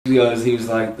Because he was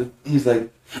like, the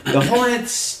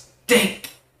Hornets stink.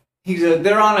 He's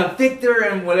they're on a Victor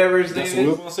and whatever his name is. That's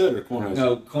what Wilbon said or Kornheiser?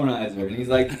 No, Kornheiser. And he's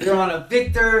like, they're on a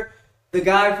Victor. The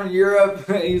guy from Europe,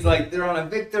 he's like, they're on a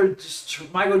Victor.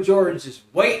 Just Michael Jordan's just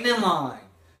waiting in line.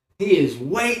 He is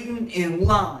waiting in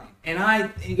line.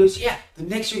 And he goes, yeah, the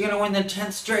Knicks are going to win their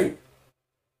 10th straight.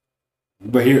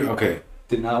 But here, okay.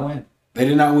 Did not win. They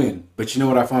did not win. But you know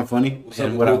what I find funny? What's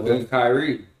up with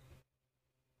Kyrie?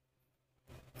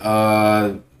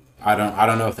 I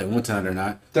don't know if they won tonight or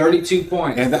not. 32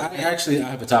 points. And I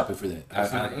have a topic for that. I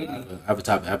have a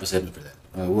topic. I have a segment for that.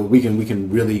 Where we can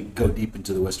really go deep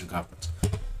into the Western Conference.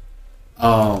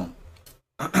 What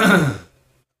the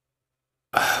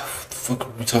fuck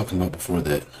were we talking about before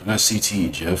that? I got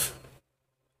CTE, Jeff.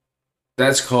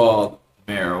 That's called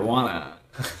marijuana.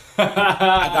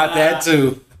 I got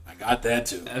that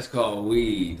too. That's called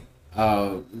weed.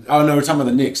 No, we're talking about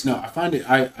the Knicks. No,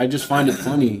 I just find it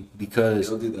funny because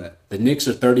Don't do that. The Knicks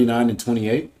are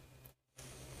 39-28.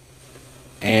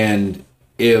 And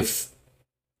if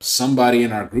somebody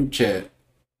in our group chat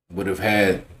would have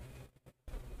had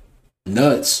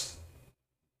nuts,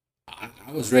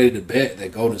 I was ready to bet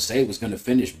that Golden State was going to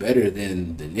finish better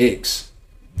than the Knicks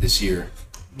this year.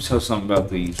 So something about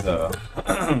these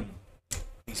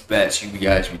these bets you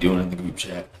guys be doing in the group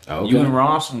chat. Okay. You and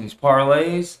Ross on these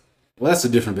parlays. Well, that's a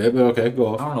different bet, but okay, go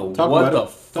off. I don't know what the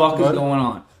fuck is going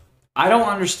on. I don't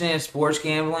understand sports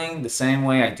gambling the same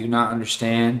way I do not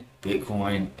understand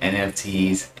Bitcoin,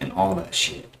 NFTs, and all that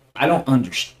shit. I don't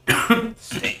understand.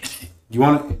 You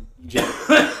want to?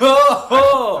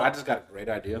 I just got a great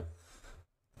idea.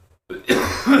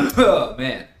 Oh,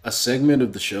 man. A segment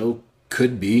of the show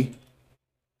could be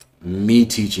me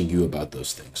teaching you about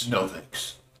those things. No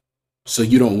thanks. So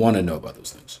you don't want to know about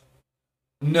those things.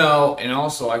 No, and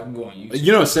also I can go on YouTube.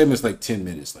 You know, a segment's like 10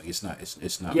 minutes. Like it's not.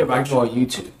 Yeah, but I can go on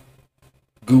YouTube,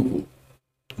 Google.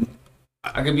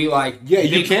 I could be like, yeah,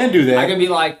 you can do that. I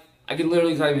could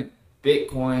literally type in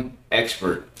Bitcoin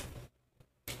expert.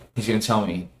 He's gonna tell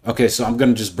me. Okay, so I'm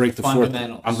gonna just break the fourth.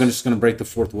 Fundamentals. I'm just gonna break the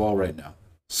fourth wall right now.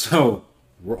 So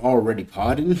we're already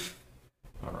podding.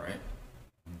 All right.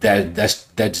 That's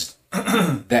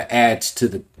that adds to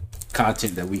the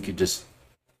content that we could just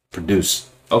produce.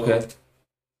 Okay.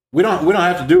 We don't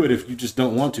have to do it if you just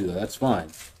don't want to though. That's fine.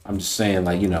 I'm just saying,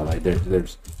 like, you know, like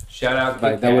there's shout out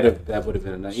like that would have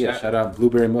been a nice, yeah. Shout out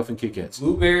Blueberry Muffin Kit Kats.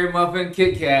 Blueberry Muffin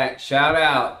Kit Kat. Shout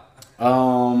out.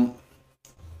 Oh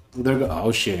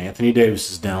shit, Anthony Davis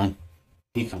is down.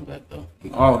 He come back though.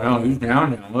 He's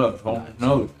down now. Look,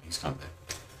 no, he's come back.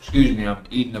 Excuse me, I'm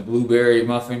eating a Blueberry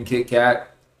Muffin Kit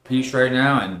Kat piece right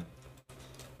now, and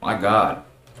my God,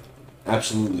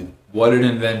 absolutely, what an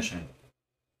invention!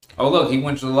 Oh look, he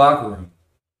went to the locker room.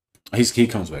 He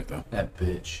comes back though. That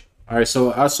bitch. All right,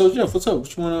 so Jeff, what's up?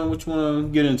 What you wanna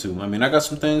get into? I mean, I got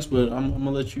some things, but I'm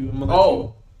gonna let you.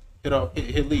 You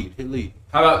hit lead.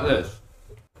 How about this?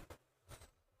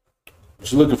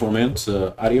 What you looking for, man? It's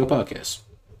an audio podcast.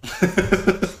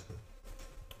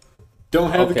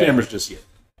 Don't have the cameras just yet.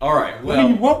 All right.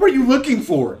 Well, what were you looking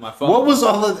for? My phone. What was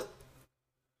all of that?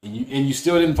 And you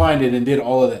still didn't find it and did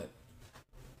all of that.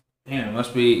 Damn, it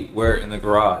must be where in the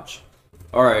garage.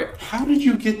 All right. How did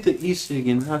you get the e-cig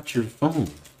and not your phone?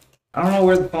 I don't know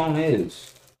where the phone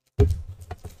is.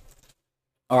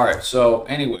 All right. So,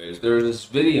 anyways, there's this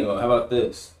video. How about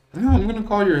this? Yeah, I'm gonna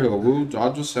call your hill.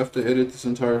 I'll just have to edit this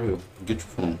entire hill. Get your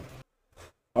phone.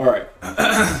 All right.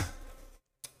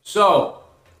 So,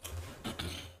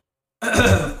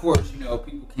 of course, you know,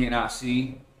 people cannot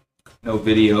see no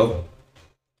video,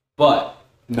 but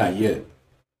not yet.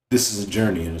 This is a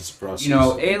journey and it's a process. You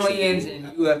know, aliens and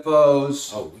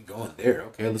UFOs. Oh, we going there?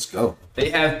 Okay, let's go. They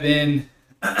have been,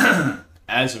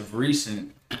 as of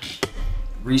recently,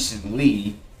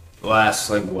 the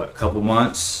last couple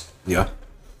months. Yeah.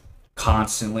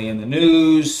 Constantly in the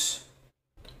news.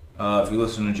 If you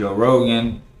listen to Joe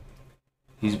Rogan,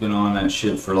 he's been on that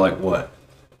shit for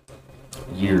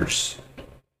years.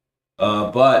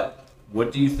 But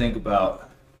what do you think about?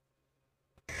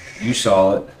 You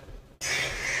saw it.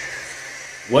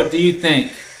 What do you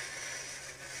think?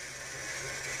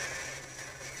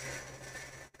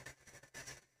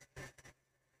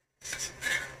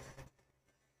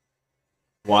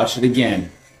 Watch it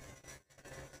again.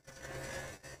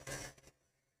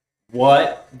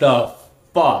 What the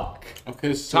fuck?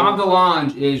 Okay, so Tom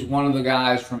DeLonge is one of the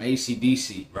guys from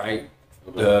AC/DC, right?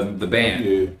 The band.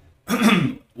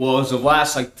 Yeah. Well, as of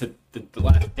last the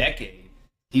last decade,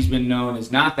 he's been known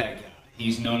as not that guy.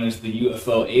 He's known as the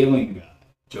UFO alien guy.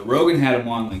 Joe Rogan had him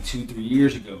on 2-3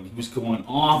 years ago, and he was going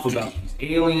off about these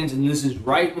aliens, and this is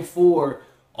right before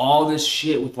all this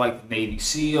shit with like the Navy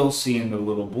SEALs, seeing the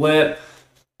little blip.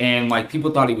 And like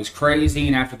people thought he was crazy.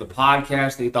 And after the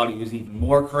podcast, they thought he was even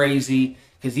more crazy.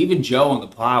 Because even Joe on the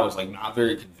pod was like not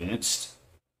very convinced.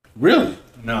 Really?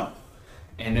 No.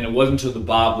 And then it wasn't until the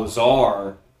Bob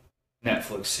Lazar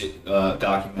Netflix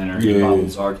documentary, Bob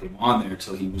Lazar came on there,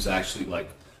 till he was actually like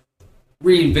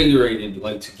reinvigorated,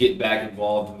 like to get back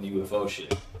involved in the UFO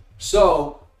shit.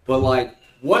 So, but like,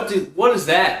 what is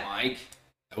that, Mike?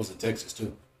 That was in Texas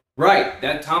too. Right.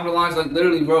 That Tom DeLonge's like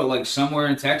literally wrote like somewhere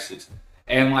in Texas,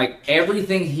 and like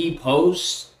everything he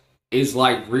posts is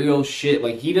like real shit.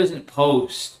 Like he doesn't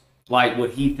post like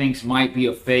what he thinks might be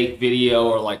a fake video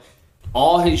or like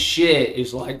all his shit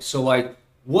is like so like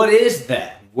what is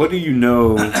that? What do you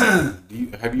know?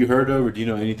 Have you heard of or do you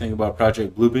know anything about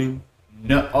Project Bluebeam?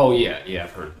 No. Oh yeah,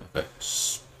 I've heard. Okay.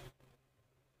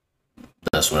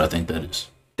 That's what I think that is.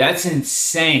 That's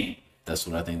insane. That's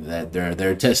what I think that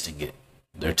they're testing it.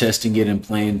 They're testing it in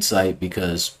plain sight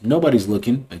because nobody's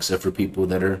looking except for people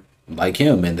that are like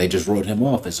him, and they just wrote him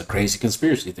off as a crazy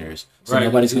conspiracy theorist. So right.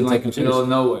 Nobody's gonna like take him in the middle of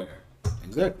seriously. nowhere.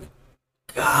 Exactly.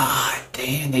 God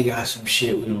damn, they got some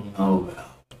shit we don't know about.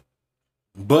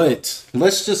 But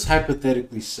let's just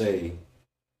hypothetically say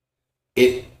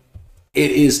it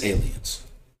is aliens.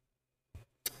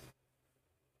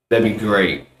 That'd be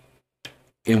great.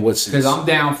 In what sense? Because I'm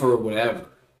down for whatever.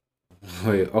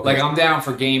 Wait, okay. Like I'm down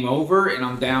for game over, and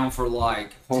I'm down for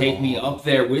like take me up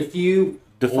there with you.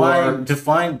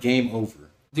 Define game over.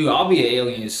 Dude, I'll be an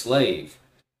alien slave.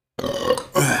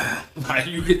 Like,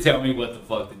 you can tell me what the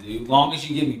fuck to do, long as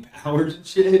you give me powers and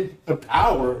shit. The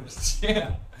powers.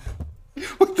 Yeah.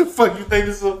 What the fuck? You think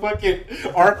this is a fucking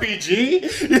RPG?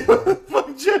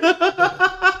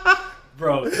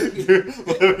 Bro, Let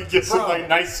me get some like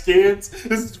nice skins.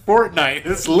 This is Fortnite.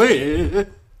 It's lit.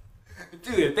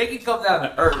 dude, if they can come down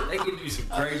to Earth, they can do some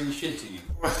crazy shit to you.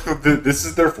 This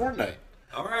is their Fortnite.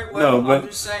 All right, well, No, but- I'm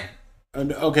just saying.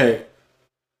 Okay.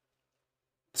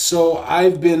 So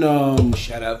I've been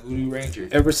Shout out Voodoo Ranger.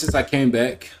 ever since I came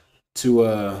back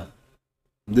to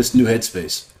this new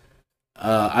headspace.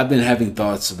 I've been having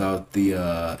thoughts about the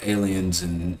aliens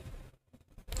and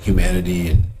humanity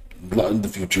and the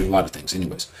future, a lot of things.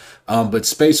 Anyways, but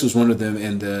space was one of them.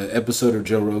 And the episode of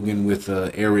Joe Rogan with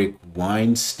Eric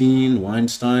Weinstein,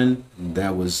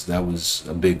 that was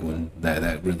a big one.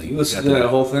 That really. You listened to that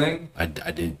whole thing? I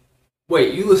did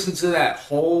Wait, you listened to that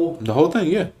whole? the whole thing.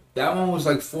 Yeah, That one was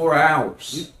like 4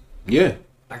 hours. yeah.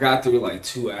 I got through like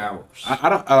 2 hours.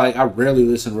 I rarely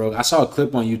listen to Rogan. I saw a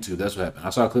clip on YouTube. That's what happened. I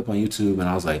saw a clip on YouTube and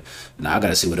I was like, nah, I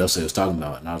gotta see what else they was talking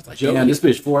about. And I was like, damn, this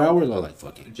bitch 4 hours. I was like,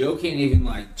 fuck it. Joe can't even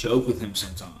like joke with him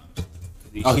sometimes.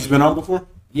 He's been on before.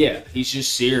 Yeah, he's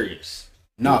just serious.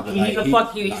 No, but He's like, a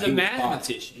fucking- he's a he was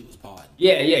mathematician. He was pod.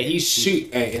 Yeah, he's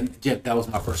shoot. Hey, and yeah, that was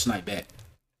my first night back.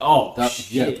 Oh Yeah,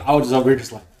 shit. I was just over here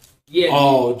just like, Yeah.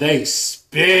 oh, they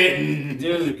spitting.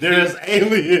 Dude, There's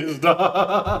aliens,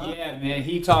 dog. Yeah, man.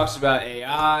 He talks about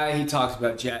AI. He talks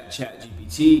about Chat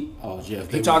GPT. Oh, Jeff.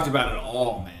 He talked about it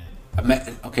all,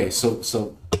 man. Okay,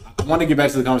 so I want to get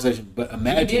back to the conversation, but He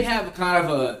imagine. did have kind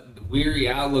of a weary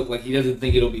outlook, like he doesn't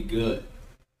think it'll be good,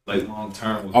 like long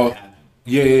term. Oh, Happen.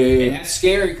 Yeah. And that's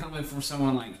scary coming from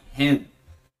someone like him.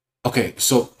 Okay,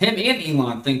 so Him and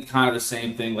Elon think kind of the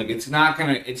same thing. Like it's not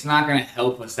gonna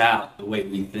help us out the way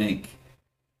we think.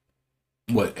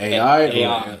 what, AI?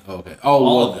 AI. Okay. All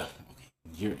Oh, of well,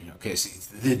 it. okay. See,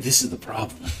 this is the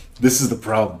problem. This is the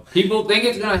problem. People think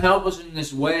it's gonna help us in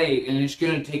this way, and it's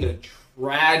gonna take a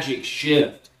tragic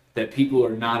shift that people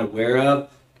are not aware of,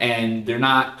 and they're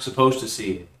not supposed to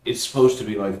see it. It's supposed to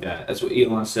be like that. That's what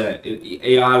Elon said.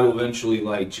 AI will eventually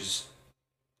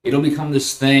it'll become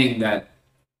this thing that.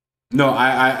 No,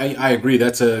 I agree.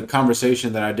 That's a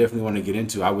conversation that I definitely want to get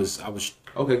into. I was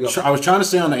Okay, go. I was trying to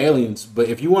stay on the aliens, but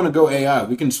if you want to go AI,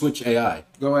 we can switch AI.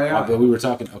 Go AI. But we were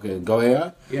talking. Okay, go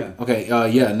AI. Yeah. Okay.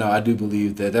 Yeah. No, I do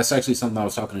believe that. That's actually something I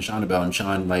was talking to Sean about, and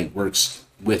Sean works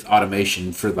with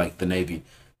automation for the Navy.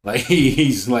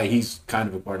 He's kind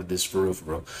of a part of this for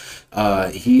real.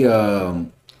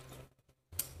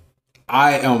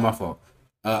 My fault.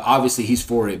 Obviously, he's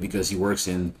for it because he works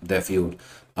in that field.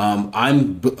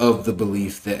 I'm of the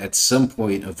belief that at some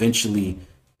point, eventually,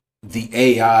 the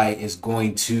AI is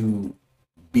going to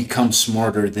become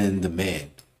smarter than the man.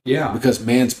 Yeah. Because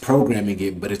man's programming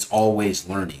it, but it's always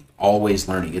learning.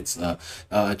 It's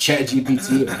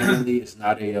ChatGPT apparently is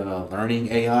not a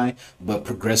learning AI, but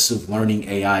progressive learning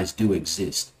AIs do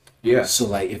exist. Yeah.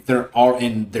 So if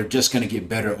they're just going to get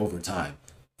better over time.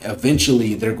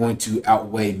 Eventually, they're going to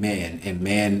outweigh man, and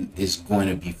man is going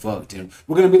to be fucked. And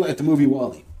we're going to be like the movie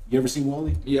WALL-E. You ever seen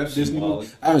Wall-E? Yeah, I've seen Disney Wall-E.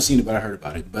 movie? I haven't seen it, but I heard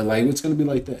about it. But like, it's gonna be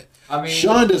like that. I mean,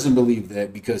 Sean doesn't believe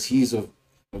that because he's a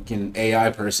fucking AI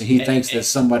person. He thinks that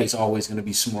somebody's always gonna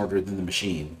be smarter than the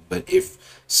machine. But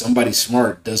if somebody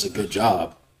smart does a good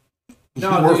job, no,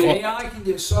 we're dude, fu- AI can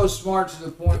get so smart to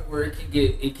the point where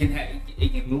it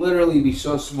can literally be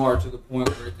so smart to the point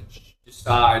where it can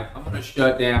decide, I'm gonna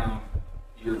shut down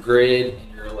your grid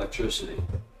and your electricity,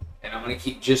 and I'm gonna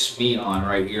keep just me on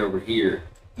right here over here,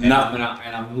 and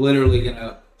I'm literally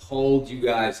gonna hold you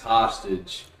guys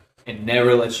hostage and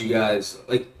never let you guys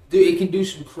like. Dude, it can do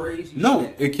some crazy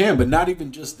shit. it can, but not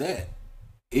even just that.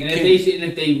 It And can.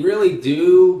 if they really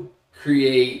do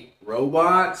create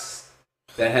robots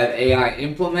that have AI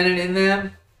implemented in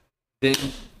them,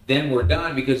 then we're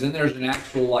done, because then there's an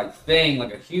actual like thing,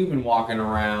 like a human walking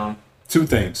around. Two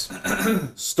things.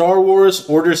 Star Wars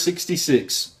Order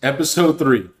 66, Episode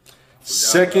 3.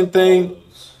 Second thing,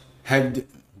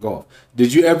 go off.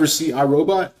 Did you ever see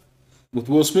iRobot with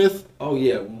Will Smith? Oh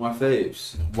yeah, one of my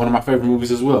faves. One of my favorite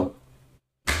movies as well.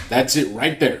 That's it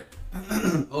right there.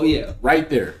 Oh yeah, Right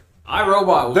there.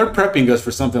 iRobot. Was, They're prepping us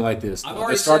for something like this. I've They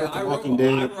already started said with The iRobot. Walking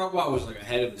Dead. iRobot was like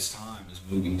ahead of its time as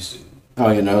movies. Dude. Oh,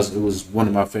 yeah, no, it was one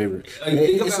of my favorite. Like,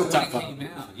 think It's about a when top it five. came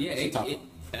out. Yeah, It's a top it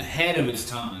five. ahead of its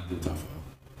time. Dude. Top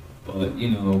five. But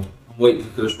you know, I'm waiting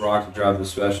for Chris Rock to drop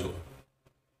his special.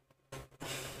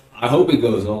 I hope it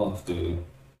goes off, dude.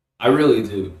 I really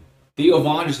do. Theo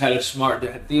Von just had a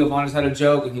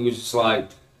joke, and he was just like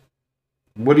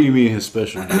What do you mean his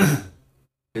special?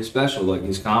 his special, like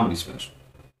his comedy special.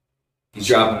 He's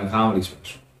dropping a comedy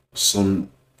special. Some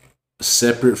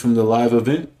separate from the live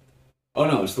event? Oh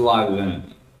no, it's the live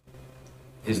event.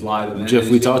 His live event. Jeff,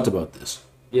 we talked about this.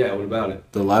 Yeah, what about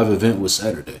it? The live event was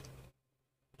Saturday.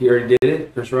 He already did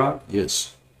it, Chris Rock?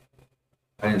 Yes.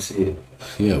 I didn't see it.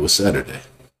 Yeah, it was Saturday.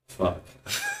 Fuck.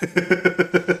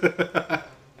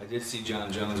 I did see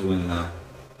John Jones win though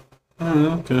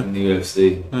Oh, okay. in the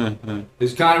UFC. It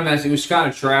was kind of messy. It was kind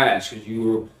of trash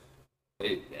because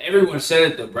everyone said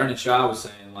it though. Brendan Shaw was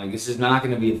saying like this is not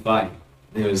going to be a fight.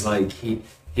 It was like he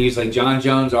was like John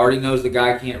Jones already knows the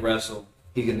guy can't wrestle.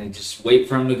 He's gonna just wait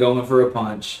for him to go in for a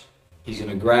punch. He's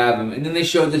gonna grab him, and then they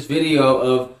showed this video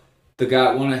of the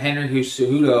guy, one of Henry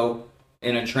Cejudo,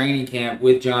 in a training camp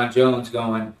with John Jones,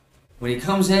 going, when he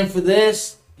comes in for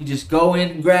this, you just go in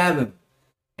and grab him,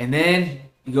 and then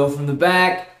you go from the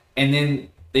back, and then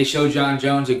they show John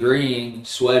Jones agreeing,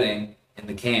 sweating in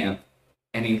the camp,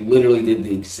 and he literally did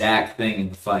the exact thing in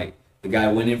the fight. The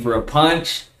guy went in for a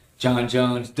punch, John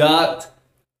Jones ducked,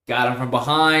 got him from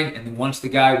behind, and then once he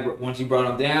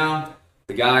brought him down,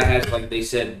 the guy has, like they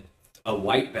said, a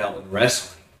white belt in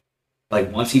wrestling.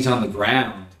 Like once he's on the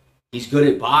ground, he's good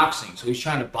at boxing, so he's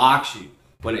trying to box you.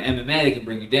 But in MMA, they can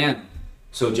bring you down.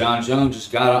 So John Jones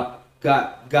just got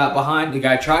behind. The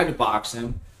guy tried to box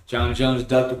him. John Jones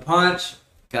ducked a punch,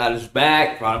 got his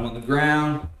back, brought him on the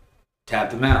ground,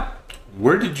 tapped him out.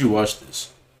 Where did you watch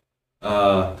this?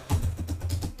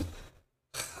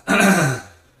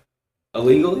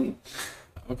 Illegally?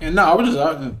 Okay, no, I was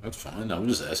just that's fine. I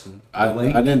was just asking.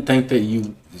 I didn't think that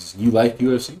you like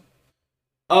UFC.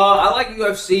 I like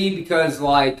UFC because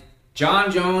like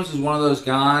John Jones is one of those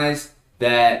guys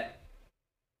that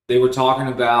they were talking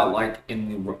about like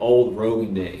in the old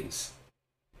Rogan days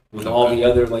with all the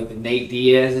other like the Nate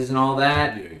Diaz's and all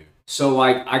that. Yeah. So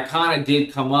like I kind of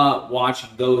did come up watching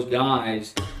those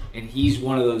guys, and he's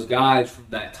one of those guys from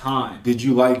that time. Did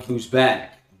you like Who's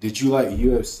back?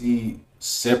 UFC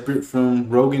separate from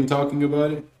Rogan talking about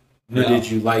it? No. Or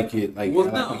did you like it Well,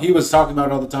 like no. when he was talking about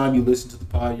it all the time? You listen to the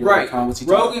pod, you're Right. like, what's he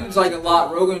talking Rogan's about?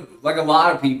 like a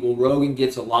lot of people. Rogan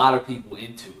gets a lot of people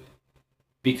into it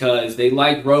because they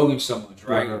like Rogan so much,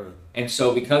 right? Right. And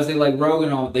so because they like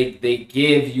Rogan, they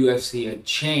give UFC a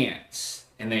chance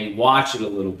and they watch it a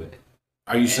little bit.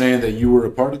 Are you saying that you were a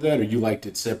part of that, or you liked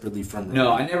it separately from Rogan?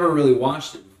 No, I never really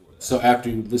watched it before that. So after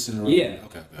you listened to Rogan, Yeah.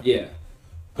 okay. Yeah.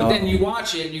 But then you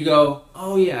watch it and you go,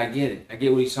 oh yeah, I get it. I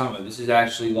get what he's talking about. This is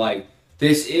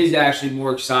actually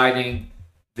more exciting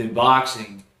than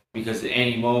boxing because at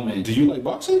any moment. Do you like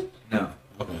boxing? No.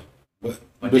 Okay. But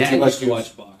My you dad like used to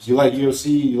watch boxing. You like UFC?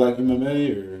 You like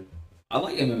MMA, or I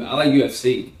like MMA. I like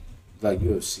UFC. you like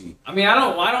UFC? I mean,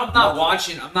 I'm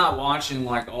not watching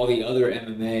like all the other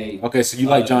MMA. Okay, so you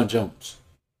like John Jones?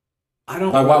 I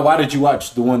don't. Like, why did you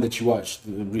watch the one that you watched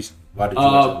recently? Why did you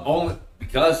watch it? Only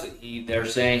because they're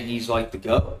saying he's like the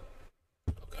GOAT.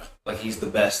 Okay. Like he's the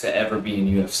best to ever be in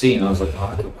UFC, and I was like,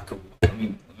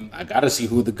 I gotta see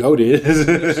who the GOAT is.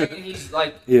 they're saying he's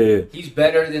like yeah. he's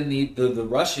better than the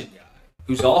Russian guy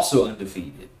who's also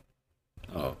undefeated.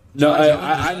 Oh no,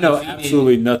 I know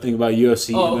absolutely nothing about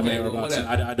UFC, MMA, or boxing.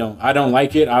 I don't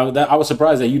like it. I was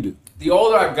surprised that you do. The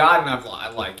older I've gotten, I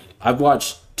like it. I've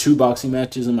watched 2 boxing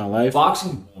matches in my life.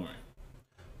 Boxing's boring.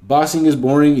 Boxing is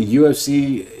boring.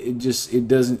 UFC, it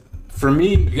doesn't. For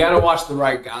me, you got to watch the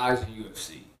right guys in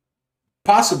UFC.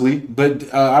 Possibly,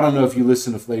 but I don't know if you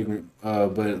listen to Flagrant.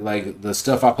 But like the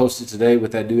stuff I posted today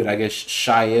with that dude, I guess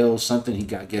Shael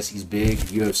something. I guess he's big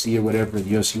UFC or whatever in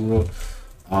the UFC world.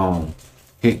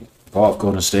 He off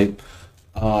Golden State.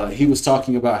 He was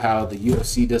talking about how the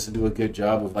UFC doesn't do a good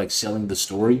job of like selling the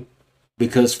story,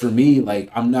 because for me,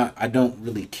 like I don't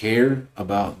really care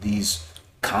about these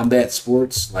combat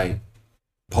sports. Like,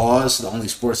 pause. The only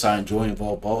sports I enjoy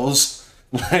involve balls.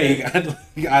 Like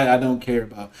I don't care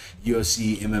about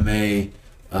UFC, MMA.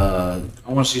 I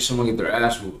want to see someone get their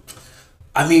ass whooped.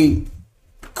 I mean,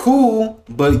 cool,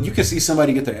 but you can see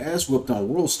somebody get their ass whooped on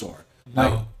World Star.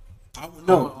 Like,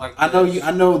 no.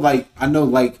 I know. Like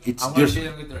it's. I want to see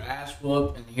them get their ass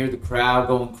whooped and hear the crowd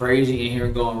going crazy and hear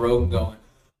Rogan going,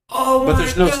 "Oh my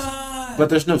God!" But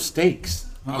there's no stakes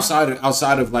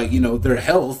outside of like their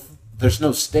health. There's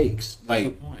no stakes. Like,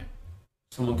 good point.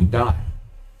 Someone could die.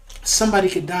 Somebody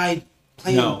could die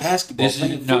playing basketball.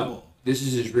 Football. This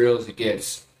is as real as it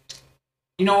gets.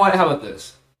 You know what? How about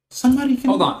this? Somebody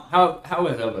can. Hold on. How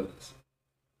about this?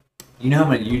 You know how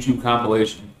many YouTube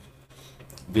compilation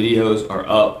videos are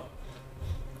up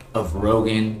of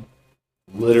Rogan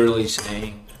literally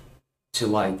saying to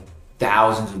like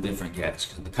thousands of different guests,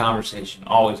 because the conversation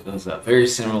always goes up, very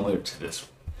similar to this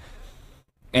one.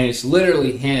 And it's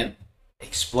literally him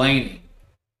explaining.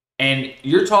 And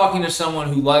you're talking to someone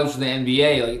who loves the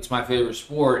NBA, like it's my favorite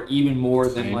sport, even more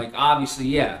than like, obviously,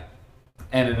 yeah,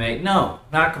 MMA. No,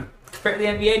 not compared to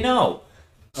the NBA, no.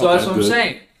 So that's what I'm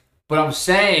saying. But I'm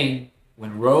saying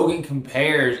when Rogan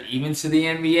compares even to the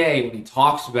NBA, when he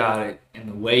talks about it and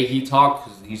the way he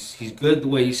talks, because he's good the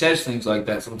way he says things like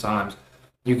that sometimes,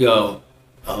 you go,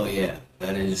 oh yeah,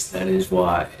 that is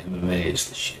why MMA is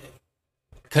the shit.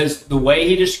 Because the way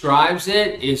he describes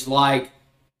it is like,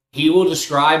 he will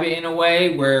describe it in a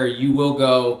way where you will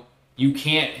go, you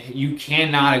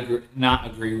cannot not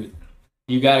agree with him.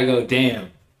 You got to go,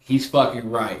 damn, he's fucking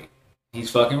right. He's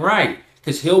fucking right.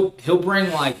 Because he'll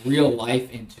bring like real life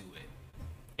into it.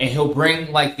 And he'll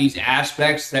bring like these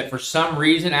aspects that for some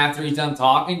reason after he's done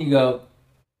talking, you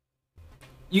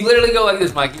literally go like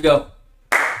this, Mike. You go,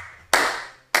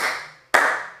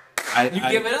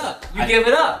 give it up. You give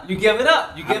it up. You give it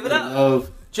up. You give it up.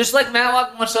 Just like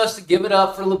Matlock wants us to give it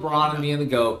up for LeBron and being the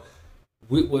GOAT.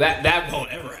 That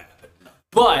won't ever happen.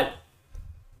 But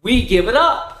we give it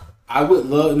up. I would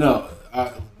love,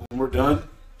 when we're done,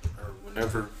 or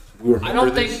whenever we were. I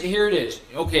don't think, here it is.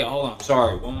 Okay, hold on.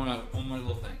 Sorry, one more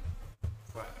little thing.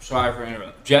 Sorry for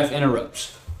interrupting. Jeff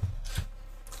interrupts.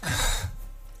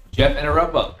 Jeff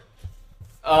interrupt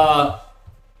up.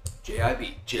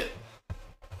 J.I.B. Jeff.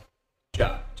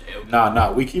 Job.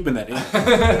 Nah, we keeping that in.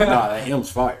 That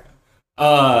hymn's fire.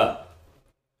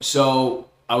 So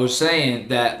I was saying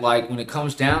that, like, when it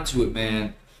comes down to it,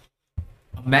 man,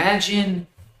 imagine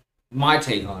my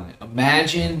take on it.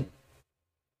 Imagine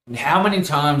how many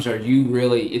times are you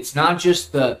really? It's not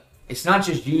just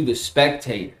you, the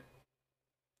spectator.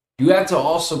 You have to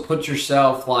also put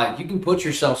yourself, like, you can put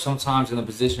yourself sometimes in the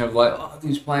position of like, oh,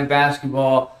 dude's playing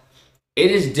basketball.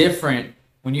 It is different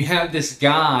when you have this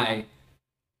guy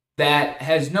that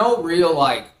has no real,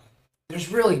 like, there's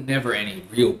really never any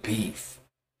real beef.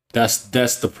 That's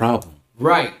the problem.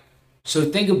 Right. So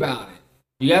think about it.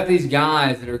 You got these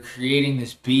guys that are creating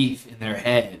this beef in their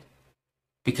head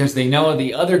because they know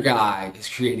the other guy is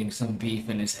creating some beef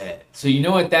in his head. So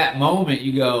at that moment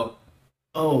you go,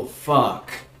 oh,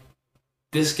 fuck.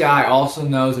 This guy also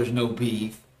knows there's no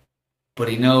beef, but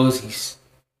he knows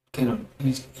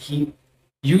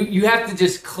you have to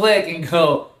just click and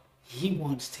go, he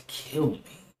wants to kill me.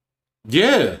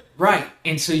 Yeah. Right.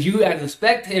 And so you as a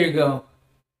spectator go,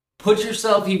 put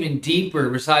yourself even deeper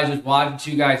besides just watching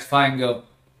two guys fight and go,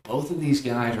 both of these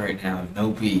guys right now have no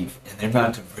beef and they're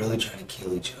about to really try to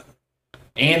kill each other.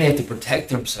 And they have to protect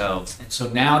themselves. And so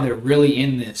now they're really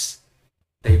in this.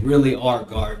 They really are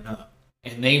guarding up.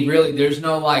 And there's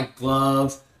no like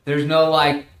gloves. There's no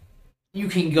like, you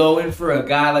can go in for a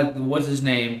guy like, what's his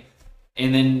name?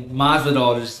 And then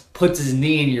Masvidal just puts his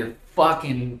knee in your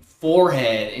fucking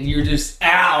forehead and you're just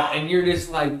out and you're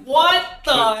just like, what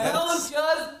the hell just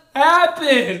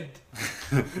happened?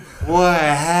 What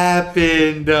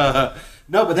happened? No,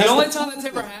 but that's the only time that's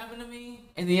ever happened to me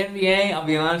in the NBA, I'll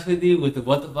be honest with you, with the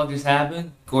what the fuck just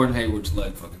happened, Gordon Hayward's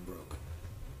leg fucking broke.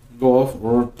 Go off,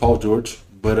 or Paul George.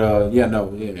 But yeah,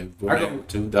 no, yeah. I go-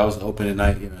 Too. That was the opening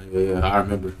night. Yeah. I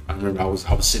remember. I was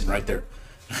sitting right there.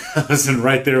 I was sitting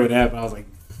right there when it happened. I was like,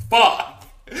 "Fuck,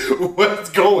 what's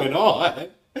going on?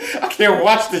 I can't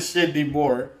watch this shit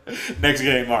anymore." Next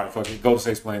game, all right, fuck it. Golden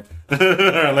State's playing.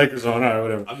 Lakers on, all right,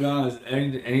 whatever. I'll be honest.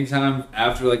 Anytime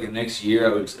after like the next year,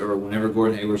 or whenever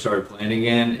Gordon Hayward started playing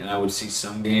again, and I would see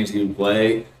some games he would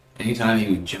play. Anytime he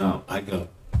would jump, I'd go.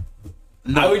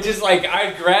 I would just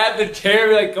I'd grab the chair,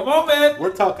 and be like, "Come on, man!"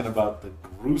 We're talking about the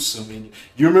gruesome.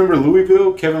 You remember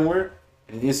Louisville, Kevin Ware,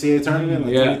 in the NCAA tournament,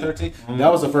 like Yeah. 2013?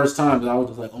 That was the first time that I was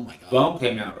just like, "Oh my god!" Bum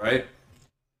came out, right?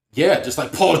 Yeah, just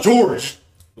like Paul George.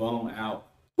 Bum out.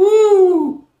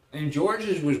 Woo! And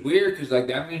George's was weird because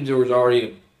that means there was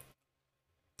already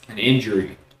an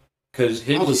injury. Because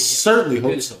his I would certainly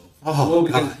hope his- so. well, Oh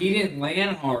because god! he didn't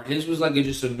land hard. His was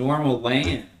just a normal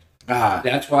land. God.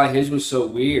 That's why his was so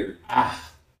weird.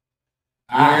 Ah.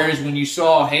 Whereas when you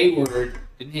saw Hayward,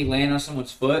 didn't he land on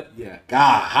someone's foot? Yeah.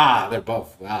 God. They're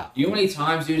both. God. You know how many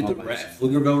times, dude, Oh, the my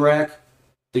Pflugerville wreck?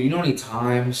 Dude, you know how many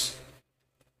times?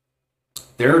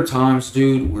 There are times,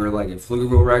 dude, where at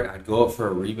Pflugerville wreck, I'd go up for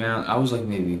a rebound. I was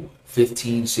maybe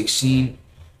 15, 16.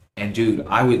 And, dude,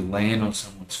 I would land on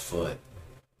someone's foot.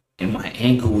 And my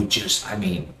ankle would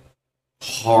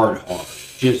hard.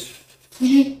 Just,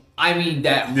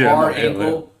 that Yeah, hard yeah,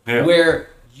 ankle yeah. where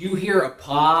you hear a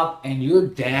pop and you're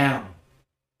down.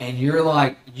 And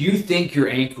you're you think your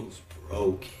ankle's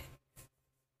broken.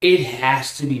 It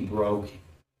has to be broken.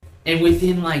 And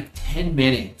within 10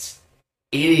 minutes,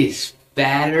 it is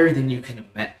fatter than you can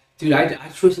imagine. Dude, I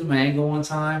twisted my ankle one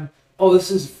time. Oh, this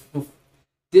was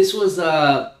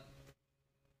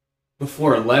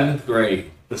before 11th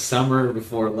grade. The summer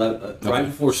before 11th, right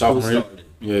before school Sophomore year? started.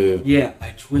 Yeah. Yeah,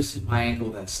 I twisted my ankle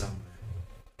that summer.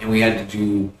 And we had to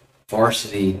do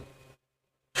varsity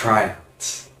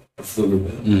tryouts for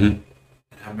Pflugerville. Mm-hmm. And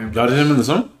I remember. Y'all did him in the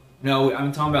summer? No,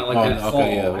 I'm talking about Oh, that okay, fall.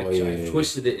 yeah, I yeah.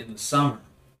 twisted it in the summer,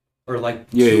 or Yeah, 2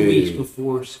 yeah, weeks yeah.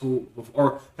 before school,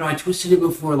 or no, I twisted it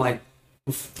before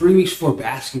 3 weeks before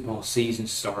basketball season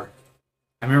started.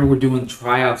 I remember we're doing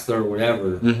tryouts there or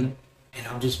whatever, Mm-hmm. and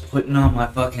I'm just putting on my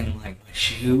fucking my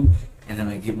shoe, and then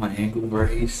I get my ankle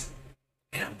brace,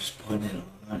 and I'm just putting it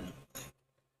on,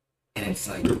 and it's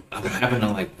I'm having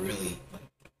to really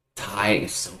tie it.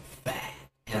 It's so fat,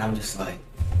 and I'm just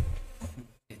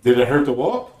Did it hurt to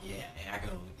walk? yeah, and I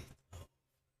go.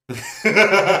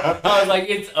 I was like,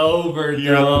 it's over,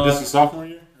 dog. This is sophomore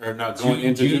year? Or not going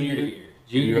into junior year?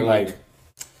 Junior You're year.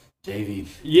 JV.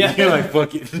 Yeah. You're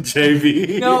fuck it,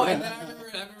 JV. No, and then I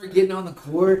remember getting on the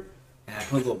court, and I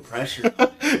put a little pressure on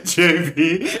it.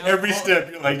 JV. Every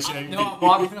step you're like JV. I'm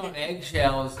walking on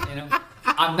eggshells, and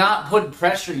I'm not putting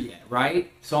pressure yet,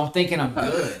 right? So I'm thinking I'm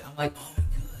good. I'm like, oh, I'm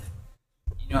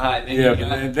good. You know how I think. Yeah,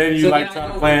 but then you I trying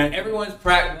to go, plan. Everyone's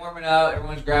warming up.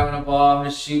 Everyone's grabbing a ball. I'm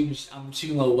just shooting. I'm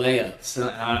shooting little layups. So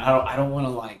I don't want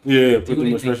to Yeah, do put too much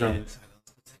anything pressure on. yet.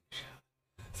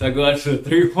 So I go out to the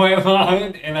 3-point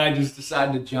line, and I just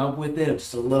decided to jump with it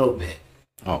just a little bit.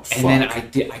 Oh, fuck. And then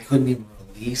I couldn't even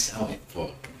release. I went,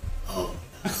 Fuck. oh.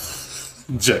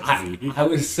 JV. I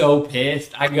was so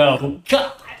pissed. I go,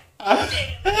 God damn. I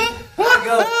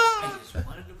just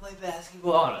wanted to play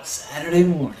basketball on a Saturday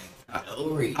morning. No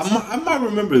reason. I might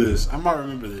remember this.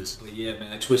 But yeah,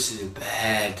 man, I twisted it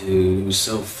bad, dude. It was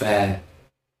so fat.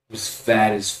 It was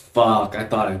fat as fuck. I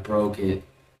thought I broke it.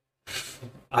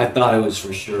 I thought it was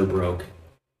for sure broken.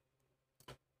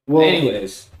 Well,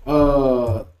 Anyways,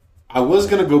 I was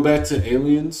gonna go back to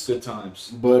aliens, good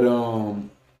times. but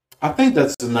I think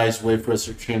that's a nice way for us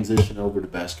to transition over to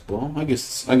basketball. I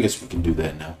guess we can do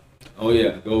that now. Oh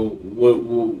yeah, go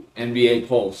NBA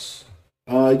Pulse.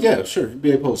 Yeah, sure.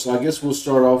 NBA post. So I guess we'll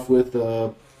start off with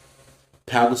Pau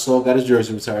Gasol got his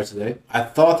jersey retired today. I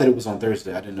thought that it was on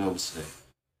Thursday. I didn't know it was today.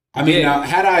 I mean, now,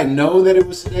 had I known that it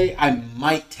was today, I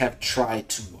might have tried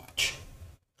to watch.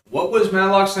 What was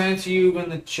Matlock saying to you in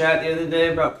the chat the other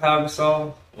day about Pau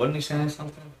Gasol? Wasn't he saying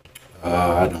something?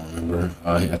 I don't remember.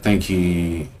 I think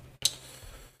he.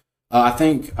 I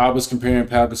think I was comparing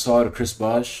Pau Gasol to Chris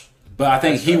Bosh, but I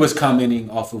think he was commenting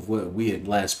off of what we had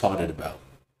last potted about.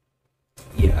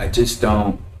 Yeah, I just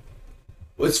don't.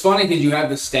 Well, it's funny because you have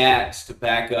the stats to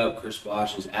back up Chris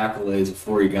Bosh's accolades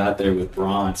before he got there with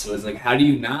Braun. So it's how do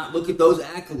you not look at those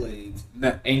accolades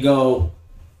and go,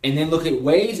 and then look at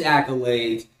Wade's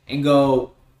accolades and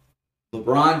go,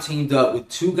 LeBron teamed up with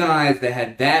two guys that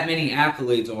had that many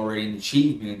accolades already and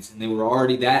achievements, and they were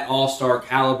already that all-star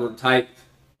caliber type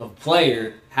of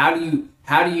player. How do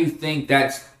you think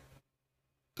that's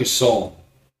Gasol?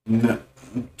 No,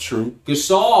 true.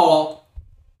 Gasol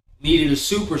needed a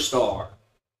superstar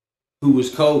who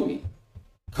was Kobe.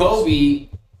 Kobe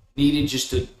needed just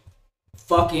to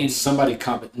fucking Somebody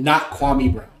comment, not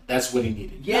Kwame Brown. That's what he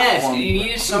needed. yes, Not and Kwame he Brown.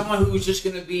 needed someone who was just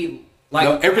gonna be like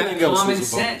No, everything have else common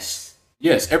was a bonus. sense.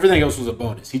 Yes, everything else was a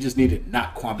bonus. He just needed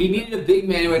not Kwame He Brown. needed a big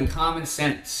man who had common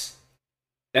sense.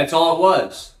 That's all it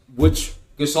was. Which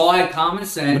Gasol had common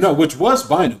sense. no, which was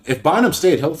Bynum. If Bynum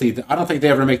stayed healthy, I don't think they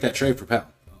ever make that trade for Powell.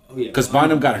 Oh, yeah. Because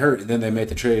Bynum got hurt, and then they made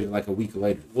the trade like a week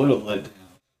later. What a letdown.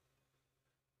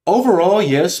 Overall,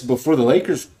 yes, but for the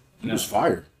Lakers, he No. was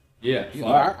fired. Yeah. You know,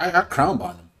 I crown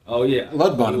Bynum. Oh yeah. I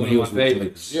loved Bynum when he was with the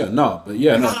Lakers. Yeah, no, but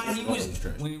yeah, no. God, he was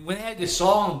when they had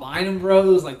Gasol and Bynum, bro. It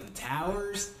was like the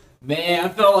towers. Man, I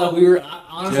felt like we were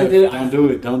honestly. Jeff, Dude, don't do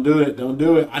it. Don't do it. Don't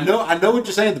do it. I know what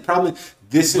you're saying. The problem is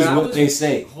this is When I what was- they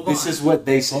say. hold This on. is what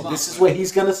they say. Hold on. This is what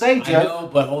he's gonna say, I Jeff. know,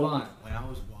 but hold on. When I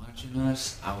was watching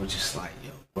us, I was just like,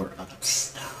 "Yo, we're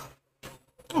unstoppable."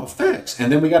 Oh, facts.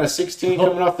 And then we got a 16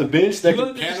 coming off the bench that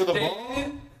can handle the ball.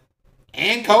 understand?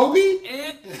 And Kobe.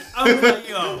 And I was like,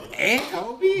 "Yo, And we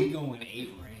Kobe. going 8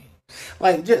 rings."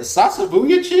 Like just Sasa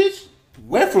Vujacic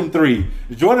went from 3.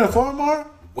 Jordan Farmar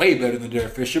way better than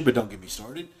Derek Fisher, but don't get me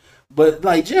started. But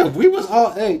like Jeff, we was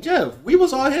all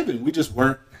heaven. We just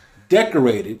weren't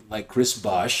decorated like Chris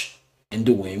Bosh and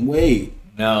Dwayne Wade.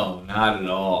 No, not at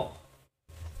all.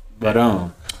 But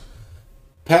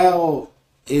Powell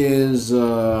is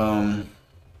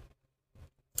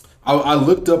I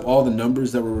looked up all the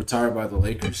numbers that were retired by the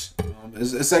Lakers.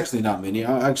 It's actually not many.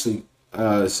 I actually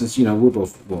since you know we're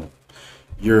both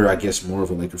you're I guess more of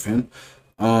a Laker fan.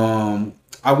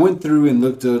 I went through and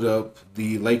looked it up.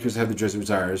 The Lakers have the jersey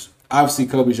retires. Obviously,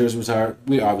 Kobe's jersey retired.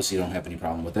 We obviously don't have any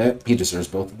problem with that. He deserves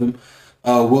both of them.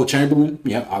 Wilt Chamberlain,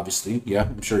 yeah, obviously, yeah,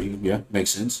 I'm sure makes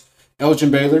sense.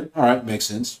 Elgin Baylor, all right, makes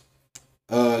sense.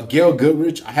 Gail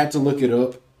Goodrich, I had to look it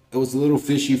up. It was a little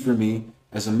fishy for me.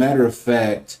 As a matter of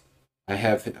fact, I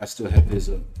still have his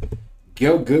up.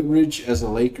 Gail Goodrich as a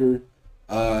Laker,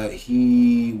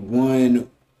 he won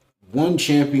one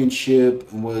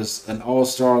championship and was an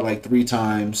all-star like 3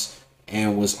 times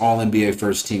and was all-NBA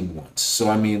first team once. So,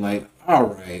 I mean, like, all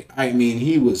right. I mean,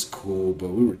 he was cool, but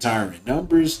we were retiring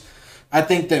numbers. I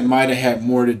think that might have had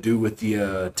more to do with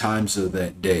the times of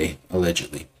that day,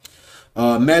 allegedly.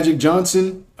 Magic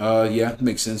Johnson, yeah,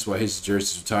 makes sense why his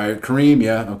jersey's retired. Kareem,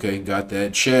 yeah, okay, got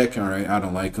that. Check, all right, I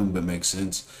don't like him, but makes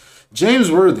sense.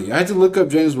 James Worthy, I had to look up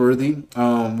James Worthy.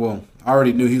 Well, I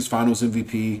already knew he was Finals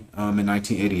MVP in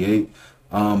 1988,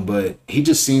 but he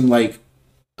just seemed like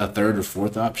a 3rd or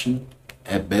 4th option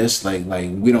at best. Like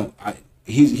we don't.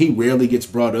 He rarely gets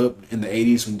brought up in the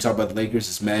 80s when you talk about the Lakers.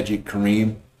 It's Magic,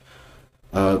 Kareem.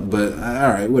 But all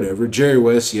right, whatever. Jerry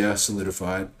West, yeah,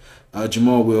 solidified.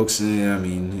 Jamal Wilson, I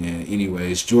mean, yeah,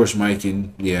 anyways. George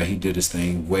Mikan, yeah, he did his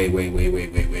thing way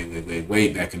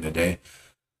back in the day.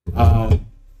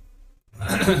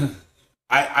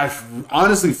 I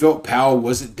honestly felt Powell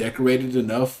wasn't decorated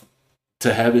enough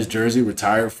to have his jersey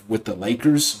retired with the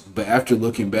Lakers, but after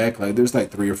looking back, like there's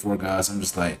like 3 or 4 guys, I'm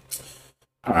just like,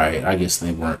 all right, I guess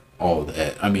they weren't all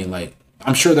that. I mean, like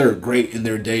I'm sure they're great in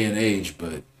their day and age,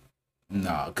 but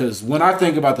nah, because when I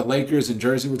think about the Lakers and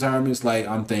jersey retirements, like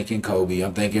I'm thinking Kobe,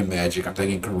 I'm thinking Magic, I'm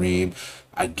thinking Kareem,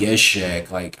 I guess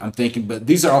Shaq. Like I'm thinking, but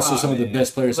these are also some of the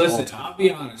best players of all Listen, time. I'll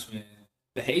be honest, man.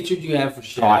 The hatred you have for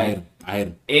Shaq, Oh, I hate him. I hate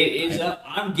him. it is.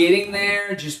 I'm getting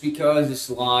there just because it's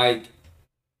like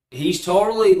he's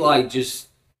totally like just.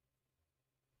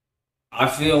 I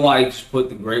feel like just put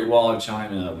the Great Wall of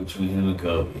China up between him and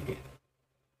Kobe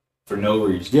for no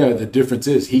reason. Yeah, the difference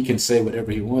is he can say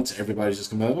whatever he wants. Everybody's just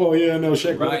gonna be like, oh yeah, no,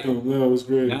 Shaq Right. liked him. Yeah, it was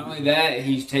great. Not only that,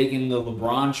 he's taking the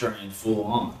LeBron train full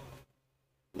on.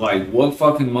 Like, what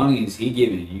fucking money is he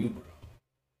giving you, bro?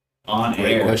 On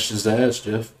Great air. questions to ask,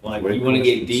 Jeff. Like, Great you want to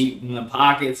get questions. deep in the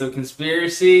pockets of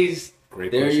conspiracies?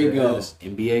 Great There question you to go. ask.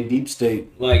 NBA deep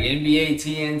state. Like NBA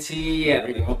TNT, yeah. There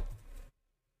you go.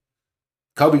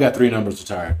 Kobe got 3 numbers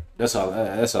retired. That's all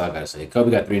I gotta say.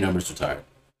 Kobe got 3 numbers retired.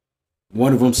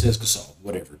 One of them says Gasol,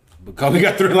 whatever. But Kobe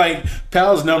got 3. Like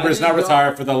Powell's number is not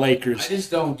retired for the I Lakers.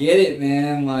 just don't get it,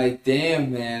 man. Like,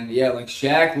 damn, man. Yeah, like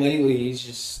Shaq lately, he's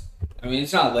just. I mean,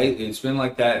 it's not lately. It's been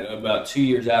like that about 2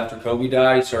 years after Kobe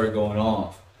died. He started going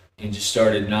off and just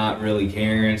started not really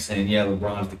caring, saying, "Yeah,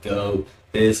 LeBron's the GOAT."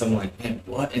 This, I'm like, man,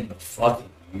 what in the fuck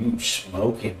are you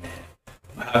smoking,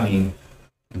 man? I mean,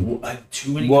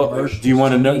 too many Well, commercials. do you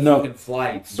wanna too know- many no, fucking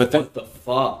flights. but What the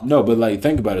fuck? No, but like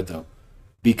think about it though,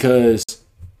 because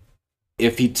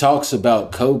if he talks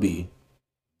about Kobe,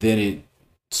 then it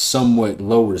somewhat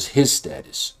lowers his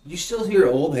status. You still hear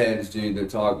old heads, dude,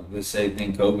 that say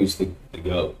think Kobe's the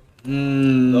GOAT.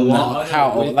 No, law-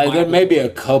 how with like there Michael- may be a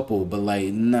couple, but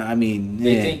like nah, I mean,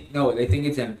 They yeah. think they think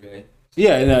it's MJ.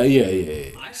 Yeah, no,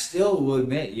 yeah. I still will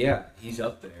admit, yeah, he's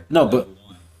up there. No, but Number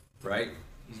one, right?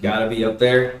 He's got to be up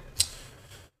there.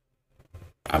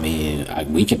 I mean,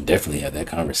 we can definitely have that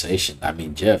conversation. I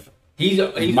mean, Jeff. He's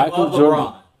Michael above Jordan.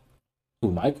 LeBron.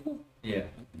 Who, Michael? Yeah.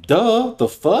 Duh, the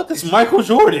fuck? It's Michael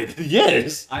Jordan.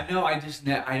 Yes. I know. I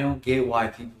don't get why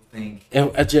people think.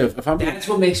 And, Jeff, if I'm being, That's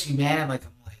what makes me mad. Like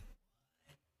I'm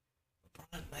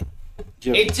like,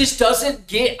 Jeff, it just doesn't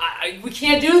get. We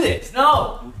can't do this.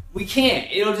 No, we can't.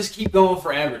 It'll just keep going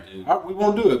forever, dude. we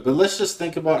won't do it. But let's just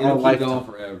think about It'll our keep lifetime. going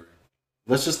forever.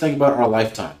 Let's just think about our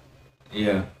lifetime.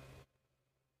 Yeah.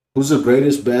 Who's the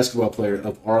greatest basketball player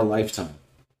of our lifetime?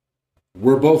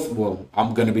 We're both. Well,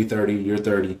 I'm gonna be 30. You're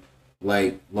 30.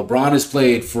 Like LeBron has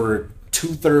played for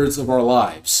 2/3 of our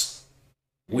lives.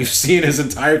 We've seen his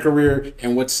entire career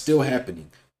and what's still happening.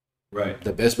 Right.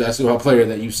 The best basketball player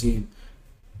that you've seen,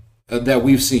 that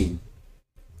we've seen.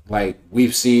 Like,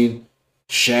 we've seen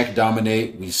Shaq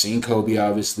dominate. We've seen Kobe,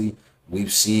 obviously.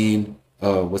 We've seen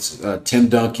Tim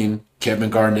Duncan, Kevin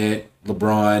Garnett,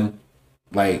 LeBron.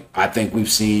 Like, I think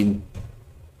we've seen.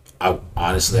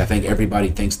 Honestly, I think everybody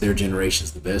thinks their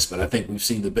generation's the best, but I think we've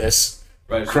seen the best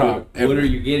Right. crop. So what are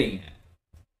you getting at?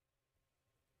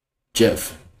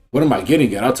 Jeff, what am I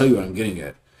getting at? I'll tell you what I'm getting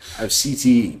at. I have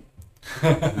CTE.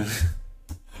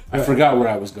 I forgot where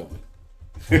I was going.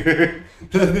 I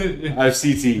have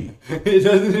CTE. It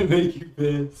doesn't make you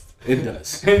pissed. It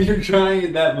does. And you're trying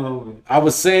at that moment. I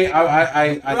was saying, I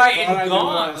Right, thought I it's knew what I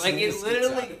gone. was Like saying. it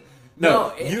literally.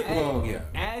 No, No,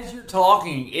 as you're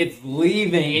talking, it's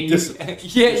leaving,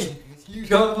 and you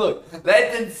don't look.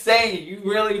 That's insane. You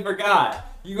really forgot.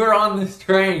 You were on this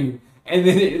train, and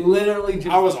then it literally just.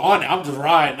 I was on it. I'm just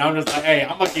riding. I'm just like, hey,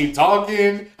 I'm gonna keep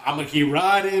talking. I'm gonna keep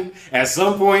riding. At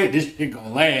some point, this shit gonna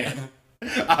land.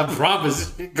 I promise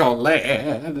this shit gonna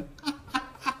land.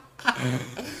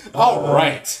 All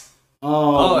right.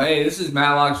 Oh, hey, this is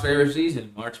Matlock's favorite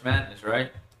season, March Madness,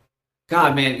 right?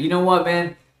 God, man, you know what,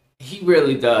 man? He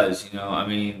really does, you know. I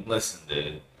mean, listen,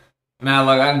 dude.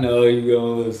 Matlock, I know you're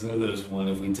going to listen to this one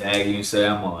if we tag you and say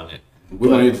I'm on it. We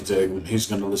don't need to tag him. He's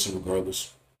gonna listen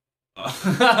regardless.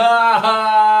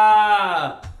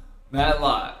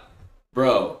 Matlock,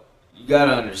 bro, you got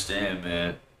to understand,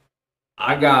 man.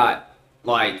 I got,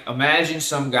 like, imagine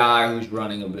some guy who's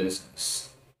running a business,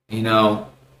 you know?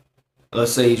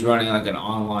 Let's say he's running, like, an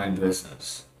online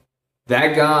business.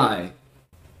 That guy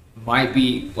might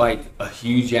be like a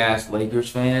huge ass Lakers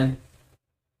fan,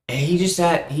 and he just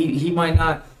he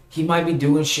might be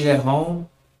doing shit at home,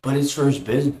 but it's for his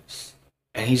business.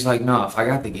 And he's like, no, if I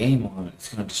got the game on,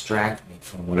 it's gonna distract me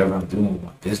from whatever I'm doing with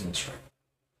my business right now.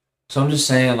 So I'm just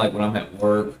saying, like when I'm at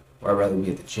work, or I'd rather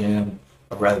be at the gym,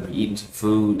 I'd rather be eating some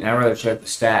food, and I'd rather check the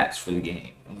stats for the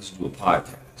game and listen to a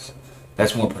podcast.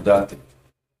 That's more productive.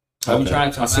 So I'm trying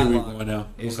to tell I see where you're Matlock, going now.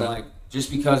 it's like just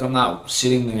because I'm not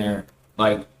sitting there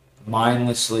like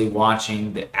mindlessly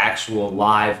watching the actual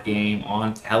live game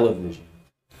on television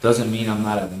doesn't mean I'm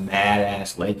not a mad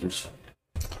ass Lakers fan.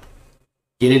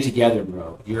 Get it together,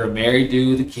 bro. You're a married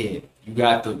dude with a kid. You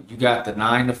got the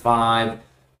 9 to 5,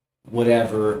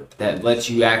 whatever that lets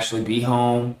you actually be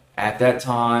home at that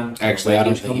time. Actually, I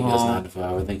don't Lakers think he come does home. 9 to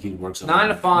 5. I think he works 9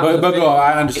 to 5. But go.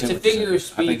 I understand. It's a what you're figure of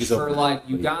saying. I think speech he's for open. like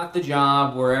you got the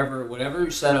job wherever, whatever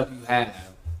setup you have.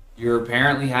 You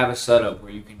apparently have a setup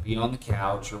where you can be on the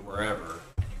couch or wherever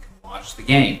and you can watch the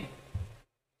game.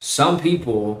 Some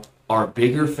people are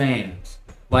bigger fans.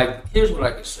 Like, here's what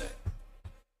I could say.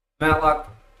 Matlock,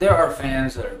 there are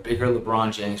fans that are bigger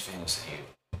LeBron James fans than you.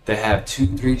 That have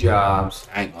 2-3 jobs.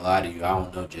 I ain't gonna lie to you. I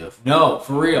don't know, Jeff. No,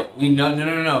 for real. No. We, I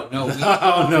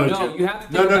don't know, no, Jeff. you have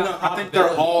to No. think about I think they're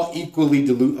all equally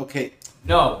dilute. Okay.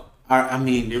 No. I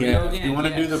mean, Here we yeah. go If again, you want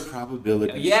to do yes. the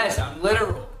probability. Yes, I'm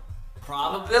literal.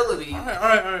 Probability. All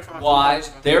right. Fine.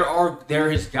 Wise, there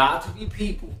has got to be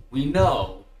people we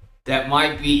know that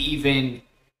might be even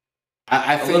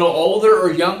I a think little older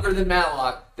or younger than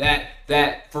Matlock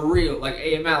that for real, like,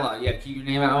 hey Matlock, yeah, keep your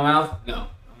name out of my mouth. No,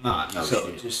 I'm not. No, so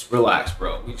shit. just relax,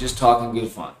 bro. We just talking good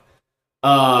fun.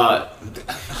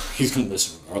 he's gonna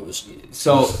listen regardless.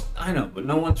 So I know, but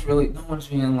no one's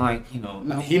being like, you know.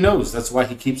 No, he knows. That's why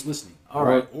he keeps listening. All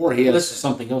right. Or he has Listen.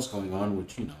 something else going on,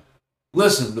 which you know.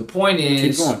 Listen, the point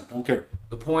is, Keep going. Don't care.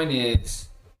 the point is,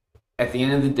 at the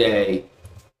end of the day,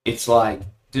 it's like,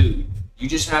 dude, you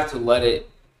just have to let it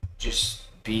just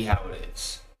be how it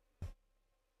is.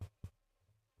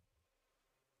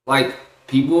 Like,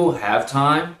 people have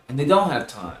time and they don't have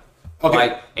time. Okay.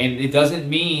 Like, and it doesn't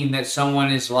mean that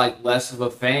someone is like less of a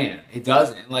fan. It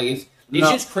doesn't. Like, it's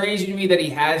No. just crazy to me that he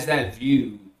has that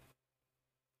view.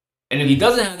 And if he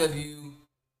doesn't have that view,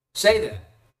 say that.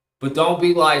 But don't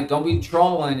be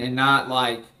trolling and not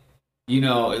like,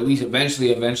 at least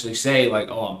eventually say like,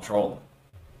 oh, I'm trolling.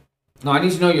 No, I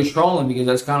need to know you're trolling because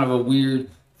that's kind of a weird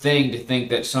thing to think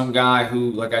that some guy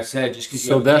who, like I said, just because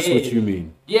So that's what you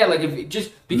mean. Yeah, like if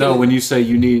just because. No, when you say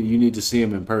you need to see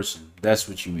him in person, that's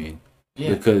what you mean.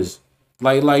 Yeah. Because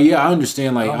like yeah, I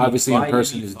understand. Like Oh, you obviously in fight,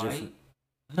 person you is fight? different.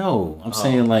 No, I'm Oh.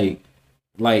 saying like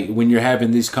when you're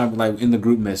having these like in the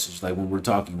group message, like when we're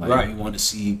talking, like Right. you want to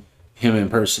see him in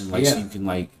person, like so Yeah. you can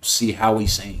like see how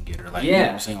he's saying it or like you know what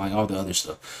Yeah. I'm saying, like all the other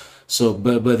stuff. So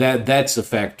but that's a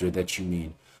factor that you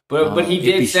mean. But he It'd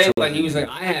did be say straight. like he was like,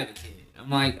 I have a kid. I'm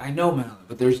like, I know, man,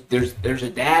 but there's a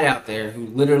dad out there who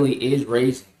literally is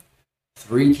raising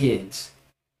 3 kids,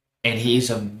 and he's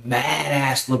a mad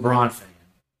ass LeBron fan,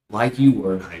 like you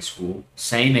were in high school,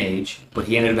 same age, but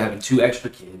he ended up having 2 extra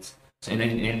kids, and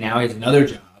now he has another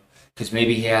job because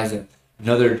maybe he has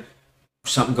another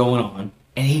something going on,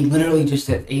 and he literally just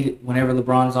at 8 whenever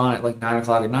LeBron's on at like 9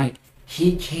 o'clock at night,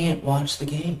 he can't watch the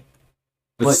game.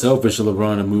 It's But- selfish of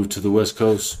LeBron to move to the West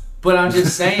Coast. But I'm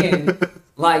just saying,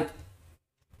 like,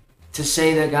 to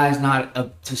say that guy's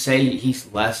to say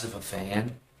he's less of a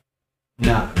fan,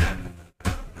 no.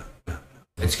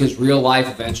 It's because real life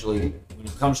eventually, when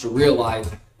it comes to real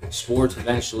life, sports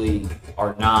eventually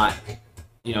are not,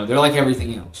 they're like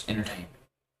everything else, entertainment.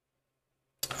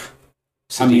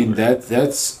 I mean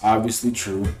that's obviously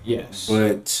true, yes,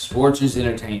 but sports is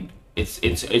entertainment.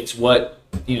 It's what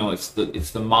it's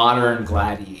the modern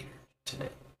gladiator today.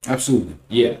 absolutely.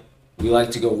 Yeah. We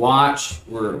like to go watch.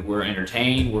 We're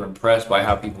entertained. We're impressed by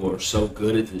how people are so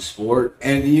good at this sport.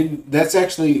 And that's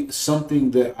actually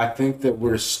something that I think that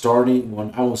we're starting.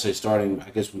 Well, I won't say starting.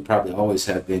 I guess we probably always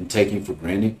have been taking for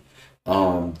granted.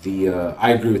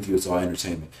 I agree with you. It's all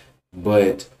entertainment,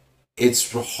 but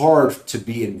it's hard to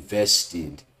be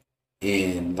invested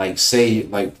in, like, say,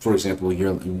 like for example,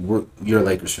 you're a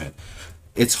Lakers fan.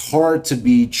 It's hard to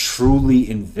be truly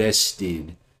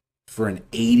invested for an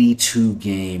 82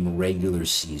 game regular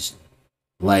season.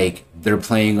 Like, they're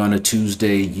playing on a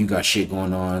Tuesday, you got shit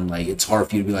going on. Like, it's hard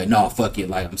for you to be like, no, fuck it.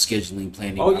 Like, I'm scheduling,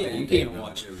 planning. Oh my yeah, whole you day can't around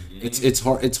watch it. every game.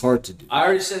 It's hard to do. I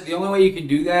already said the only way you can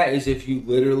do that is if you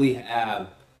literally have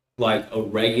like a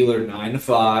regular 9 to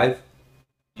 5.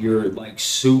 You're like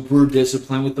super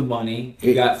disciplined with the money.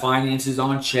 You got finances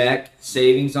on check,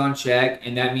 savings on check,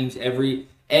 and that means every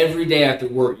day after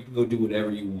work you can go do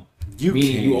whatever you want.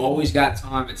 Meaning you always got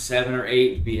time at 7 or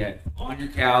 8 to be on your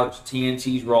couch,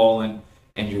 TNT's rolling,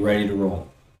 and you're ready to roll.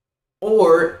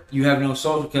 Or you have no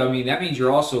social. I mean, that means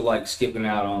you're also like skipping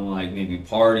out on like maybe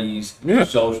parties, Yeah.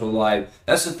 social life.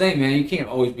 That's the thing, man. You can't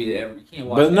always be there. You can't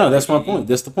watch. But no, every that's my game. point.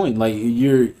 That's the point. Like,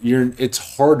 it's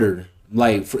harder.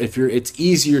 Like, it's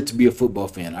easier to be a football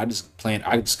fan. I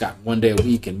just got one day a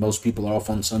week, and most people are off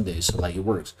on Sundays, so like it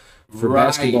works. For Right.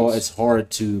 basketball, it's hard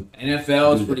to.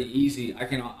 NFL is do that. pretty easy.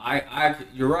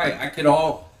 You're right.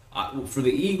 For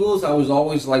the Eagles, I was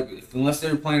always like, unless they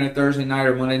were playing a Thursday night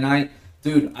or Monday night,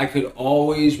 dude, I could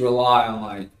always rely on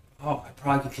like, oh, I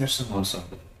probably could catch them on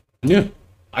Sunday. Yeah.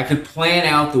 I could plan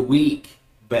out the week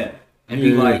better and be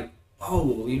Yeah. like, oh,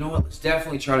 well, you know what? Let's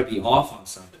definitely try to be off on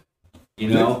Sunday.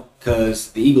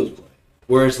 Because the Eagles play.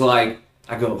 Whereas like,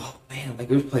 I go, oh man, like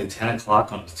we play 10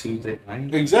 o'clock on a Tuesday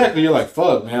night. Exactly. You're like,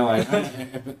 fuck, man.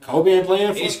 Like, Kobe ain't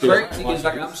playing. It's crazy because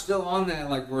like I'm still on that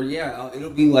like where it'll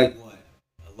be like what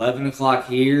 11 o'clock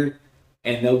here,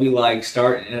 and they'll be like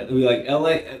starting. It'll be like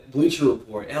LA Bleacher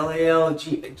Report,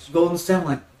 LALG Golden State. I'm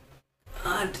like,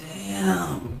 god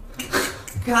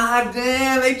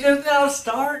damn, they just now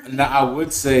starting. Now, I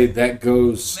would say that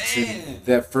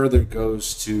Man. further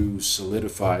goes to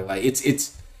solidify. Like,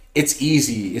 it's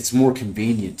easy. It's more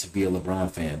convenient to be a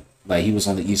LeBron fan. Like, he was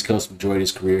on the East Coast majority of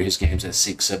his career. His games at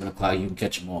 6, 7 o'clock. You can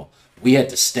catch them all. We had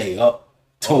to stay up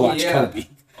to watch yeah. Kobe.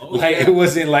 Oh, Like, yeah. it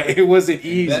wasn't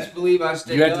easy. Best believe I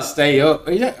stayed You had up. to stay up.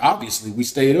 Yeah, obviously we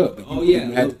stayed up. But Oh, you yeah.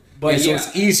 had- But and so yeah.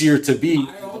 it's easier to be.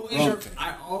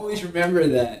 I always remember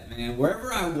that, man.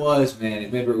 Wherever I was, man.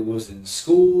 Remember it was in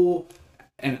school,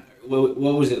 and what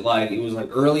was it like? It was like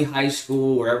early high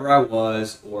school, wherever I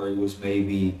was, or it was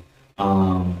maybe,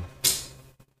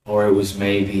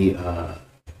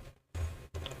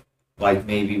 like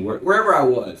maybe wherever I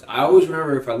was. I always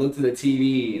remember if I looked at the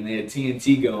TV and they had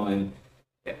TNT going,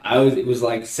 it was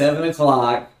like 7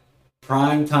 o'clock,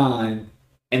 prime time,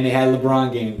 and they had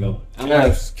LeBron game going. I'm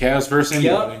like, Cavs versus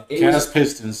Yep, anybody. it Cavs was-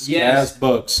 Pistons. Yes. Cavs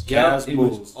Bucks. yeah, Cavs it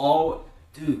Bulls. was all,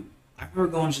 dude. I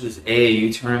remember going to this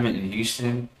AAU tournament in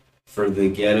Houston for the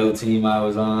ghetto team I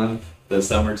was on, the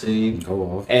summer team. Go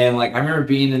off. And like I remember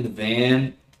being in the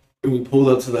van and we pulled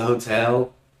up to the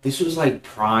hotel. This was like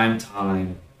prime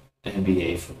time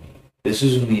NBA for me. This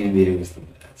was when the NBA was the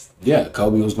best. Yeah,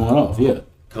 Kobe was going off. Yeah,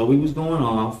 Kobe was going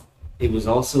off. It was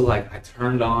also like I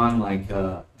turned on like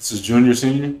this is junior,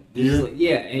 senior this is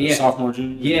year, like, yeah. sophomore,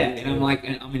 junior. Yeah, and I'm like,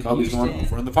 and I'm in Kobe's Houston. going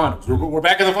off. We're in the finals. We're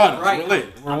back in the finals. Right. We're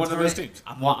lit. We're one of the best teams.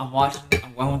 I'm watching.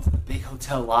 I'm going to the big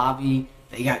hotel lobby.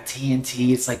 They got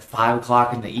TNT. It's like 5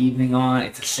 o'clock in the evening on.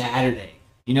 It's a Saturday.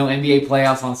 You know, NBA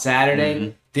playoffs on Saturday.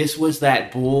 Mhm. This was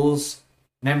that Bulls.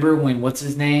 Remember when what's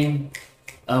his name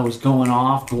was going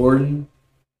off, Gordon,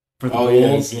 for the Oh yeah,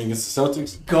 Bulls against the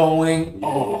Celtics. going. Yeah.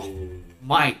 Oh,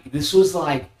 Mike, this was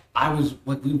like I was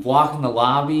like we walked in the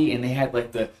lobby and they had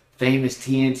like the famous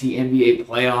TNT NBA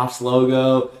playoffs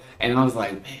logo, and I was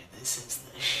like, man, this is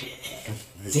the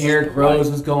shit. Derrick Rose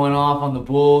was going off on the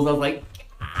Bulls. I was like,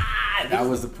 God, That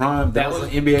was the prime. That was was-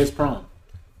 NBA's prime.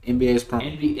 NBA's prime.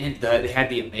 they had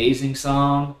the amazing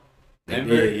song.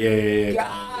 Remember? Yeah.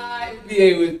 God,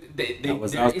 NBA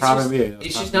was. That was it's prime just, NBA. That was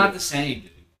It's prime just NBA. not the same,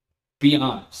 dude. Be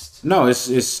honest. No,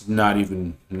 it's not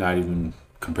even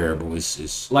comparable.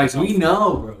 It's Like it's we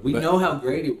know, bro. We But- know how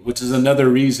great it was. which is another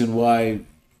reason why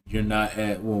you're not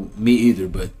at me either.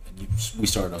 But we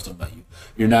started off talking about you.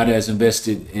 You're not as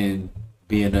invested in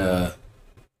being a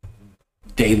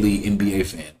daily NBA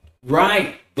fan.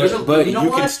 Right. But you know you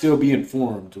what? can still be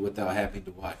informed without having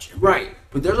to watch it. Right,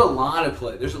 but there's a lot of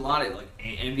like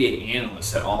NBA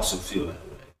analysts that also feel that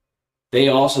way. They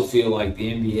also feel like the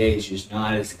NBA is just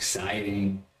not as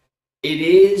exciting. It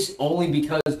is only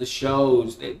because the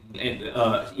shows and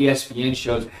ESPN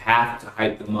shows have to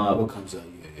hype them What up, comes out?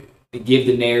 Yeah. to give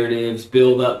the narratives,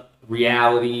 build up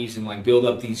realities, and like build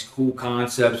up these cool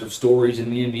concepts of stories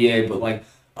in the NBA. But like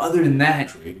other than that,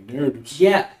 Creating narratives.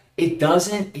 yeah, it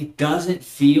doesn't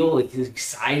feel like as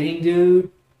exciting,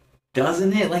 dude.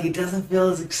 Doesn't it? Like it doesn't feel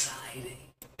as exciting.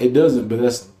 It doesn't, but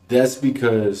that's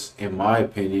because, in my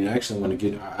opinion, I actually want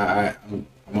to get. I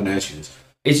want to ask you this.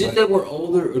 Is it that we're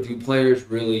older, or do players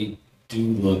really do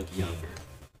look younger?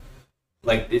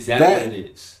 Like, is that That- what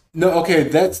it is? No, okay,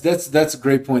 that's a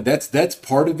great point. That's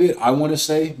part of it. I want to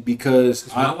say because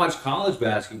When I watch college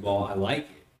basketball, I like it.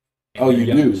 Oh, you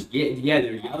they're do? young. Yeah,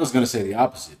 they're young. I was gonna say the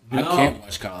opposite. I No. can't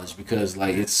watch college because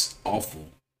like it's awful.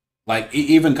 Like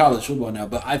even college football now,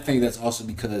 but I think that's also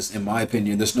because, in my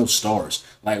opinion, there's no stars.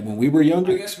 Like when we were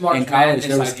younger I guess March in college, Madness,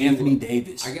 there was I do- Anthony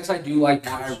Davis, I guess I do like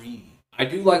March. Kyrie. I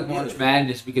do like March Yeah.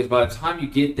 Madness because by the time you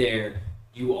get there,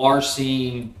 you are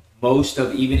seeing most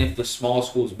of, even if the small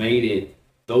schools made it,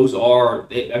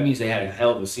 that means they had a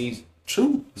hell of a season.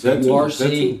 True. You are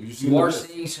You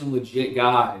seeing some legit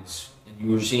guys, and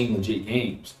you are seeing legit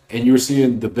games. and you were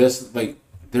seeing the best. Like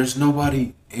there's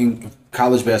nobody in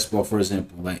college basketball, for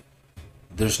example. Like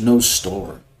there's no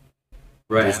star.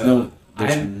 There's no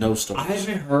I stars.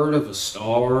 haven't heard of a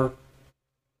star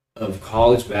of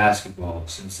college basketball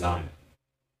since Zion.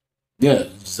 Yeah,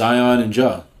 Zion and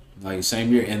Ja, like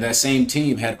same year, and that same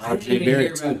team had I didn't RJ even hear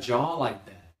Barrett. too. about Jaw like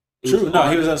that. It True, was no,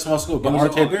 R- he was at a small school, it but was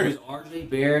RJ it Barrett. was RJ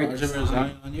Barrett. RJ Barrett,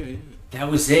 Zion, yeah. That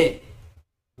was it.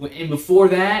 And before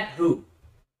that, who?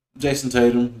 Jason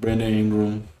Tatum, Brandon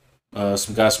Ingram,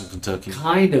 some guys from Kentucky.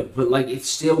 Kind of, but like it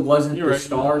still wasn't You're the right.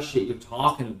 star shit you're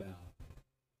talking about.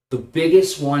 The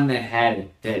biggest one that had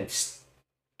it, that's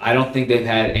I don't think they've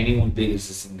had anyone big as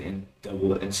this in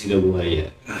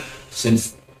NCAA yet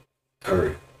since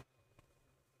Curry.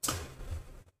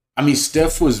 I mean,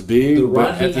 Steph was big, The but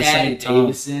run he at the had same at time,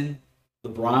 Davison,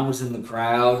 LeBron was in the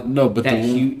crowd. no. But That the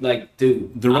huge, like,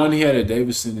 dude, the run he had at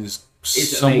Davidson is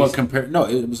It's somewhat amazing. compared. No,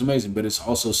 it was amazing, but it's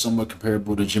also somewhat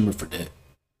comparable to Jimmer Fredette.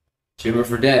 Jimmer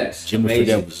Fredette, Jimmer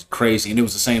Fredette was crazy, and it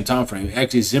was the same time frame.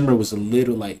 Actually, Zimmer was a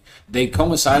little like they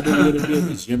coincided a little bit,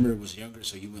 but Zimmer was younger,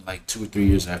 so he went like 2 or 3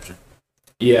 years after.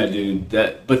 Yeah, dude.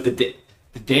 But the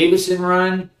Davison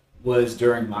run was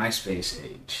during MySpace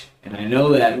age, and I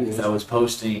know that because I was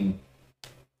posting.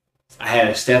 I had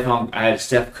a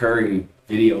Steph Curry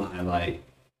video highlight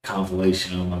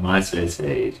compilation on my MySpace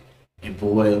page, and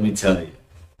boy, let me tell you,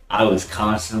 I was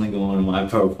constantly going to my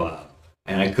profile,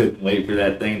 and I couldn't wait for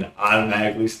that thing to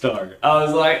automatically start. I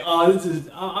was like, oh,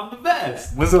 I'm the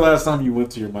best. When's the last time you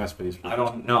went to your MySpace? I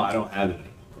don't have it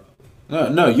anymore.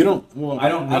 No, you don't. Well, I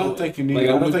don't I know don't think you it. need. Like, I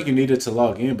I don't wouldn't- think you needed to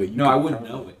log in, but you. No, could I wouldn't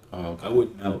probably- know it. Oh, okay. I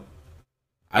wouldn't know it.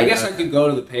 I guess I could go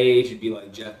to the page and be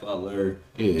like Jeff Butler,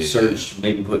 Yeah. search,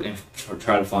 maybe put in, or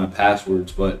try to find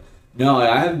passwords. But no,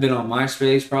 I haven't been on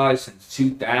MySpace probably since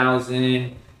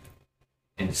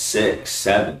 2006,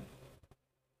 7.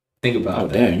 Think about Oh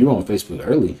that, damn, you were on Facebook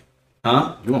early.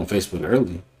 huh? You were on Facebook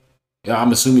early. Yeah,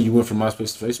 I'm assuming you went from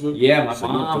MySpace to Facebook. Yeah, my So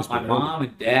you were on mom, Facebook my early. mom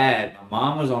and dad. My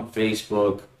mom was on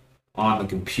Facebook on the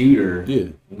computer. Yeah,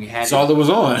 We had that's all that was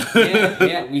on.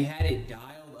 yeah, we had it dialed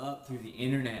up through the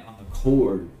internet on the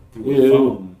cord through Yeah. a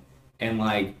phone, and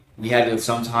like we had to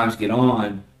sometimes get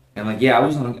on, and like I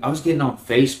was getting on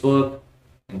Facebook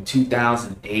in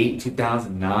 2008,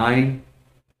 2009.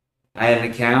 I had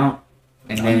an account,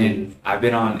 and then I've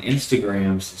been on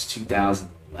Instagram since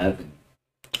 2011.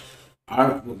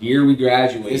 The year we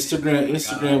graduated.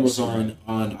 Instagram was on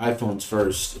iPhones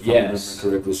first, if I remember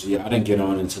correctly. So yeah, I didn't get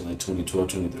on until like 2012,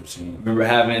 2013. I remember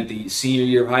having it the senior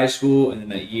year of high school, and then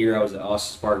that year I was at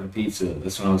Austin Spark and Pizza.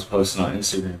 That's when I was posting on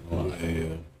Instagram a lot.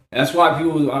 Yeah. That's why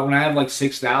people, when I have like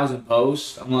 6,000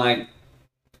 posts, I'm like,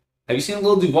 have you seen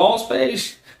Lil Duval's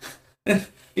page?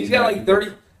 He's got like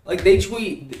 30, like they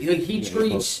tweet, like he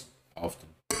tweets often.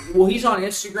 Well, he's on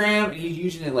Instagram and he's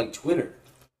using it like Twitter.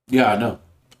 Yeah, I know.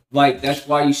 Like that's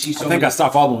why you see so. I think I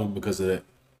stopped following him because of that.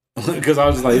 Because I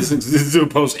was just like, this dude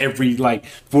posts every like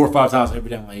 4 or 5 times every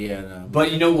day. I'm like, yeah, no.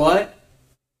 But you know what?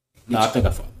 No, I think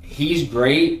I followed. He's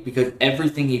great because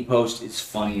everything he posts is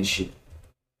funny as shit.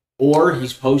 Or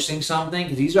he's posting something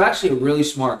because he's actually a really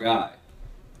smart guy.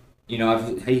 You know,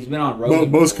 he's been on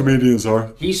Rogan. Most comedians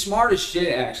are. He's smart as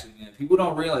shit, actually, man. People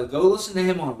don't realize. Go listen to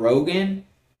him on Rogan.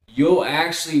 You'll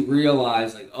actually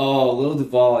realize, like, oh, Lil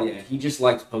Duval, yeah, he just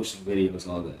likes posting videos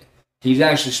all day. He's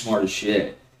actually smart as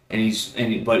shit, and he's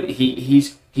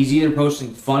either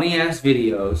posting funny ass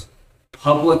videos,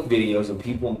 public videos of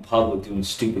people in public doing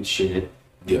stupid shit.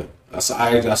 Yeah, I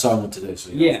saw one today.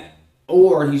 So yeah,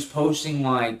 or he's posting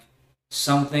like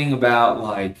something about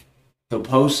like he'll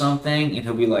post something and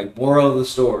he'll be like moral of the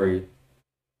story,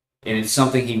 and it's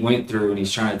something he went through, and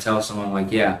he's trying to tell someone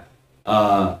like, yeah,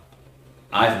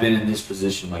 I've been in this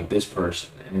position like this person,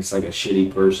 and it's like a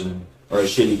shitty person or a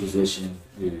shitty position.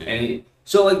 Yeah. And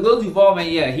so like Lil Duval, man,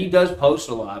 yeah, he does post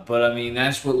a lot, but I mean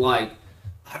that's what like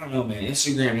I don't know, man.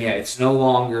 Instagram, yeah, it's no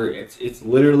longer it's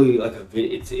literally like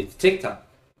it's TikTok.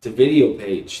 It's a video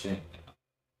page thing.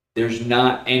 There's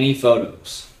not any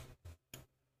photos.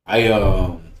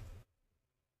 Oh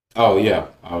yeah,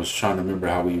 I was trying to remember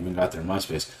how we even got there.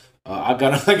 MySpace. I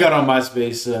got on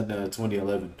MySpace in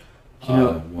 2011.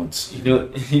 Once. You know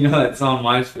that song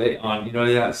MySpace on. You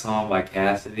know that song by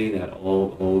Cassidy, that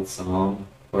old song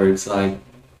where it's like,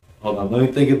 hold on, let me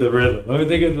think of the rhythm. Let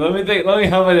me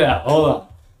hum it out. Hold on.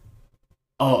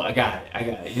 Oh, I got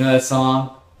it. You know that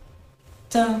song?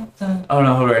 Dun, dun. Oh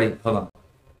no, already. Hold on.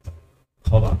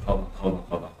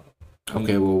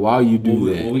 Okay, well while you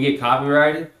do that, will we get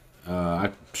copyrighted?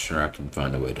 I'm sure I can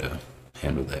find a way to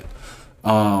handle that.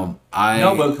 No,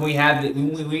 but can we have we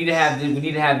need to have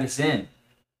this in.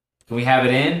 Can we have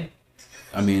it in?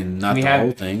 I mean, not the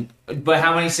whole thing. But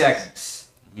how many seconds?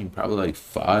 I mean, probably like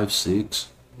 5, 6.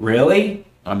 Really?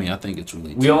 I mean, I think it's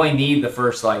really. We only need the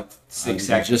first like 6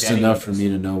 seconds. Just enough for me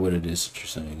to know what it is that you're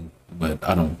saying. But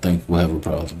I don't think we'll have a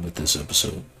problem with this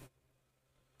episode.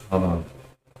 Hold on.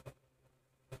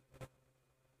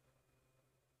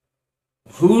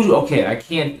 Okay? I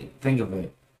can't think of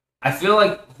it. I feel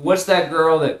like what's that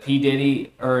girl that P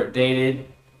Diddy dated?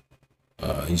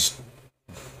 He's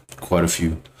quite a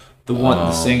few.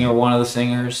 The singer, one of the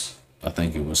singers. I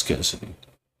think it was Cassidy.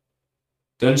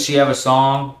 Doesn't she have a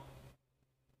song?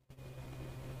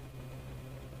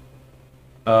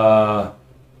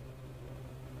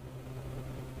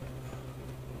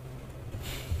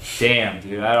 Damn,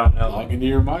 dude, I don't know. Log into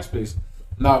your MySpace.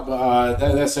 No, but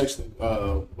that's actually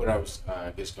what I was,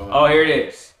 I guess, going. Oh, here it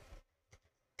is.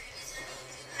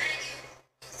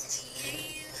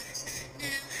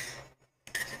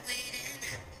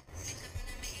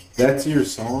 That's your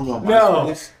song on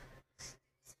MySpace?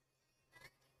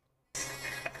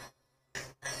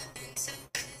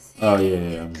 No. Oh,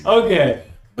 yeah. Okay.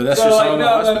 But that's your song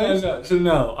on MySpace? No. So,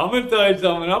 no. I'm going to tell you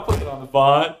something. I'll put it on the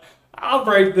pod. I'll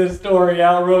break this story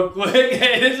out real quick.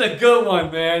 Hey, this is a good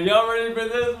one, man. Y'all ready for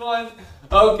this one?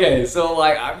 Okay, so,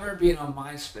 like, I remember being on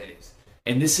MySpace.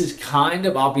 And this is kind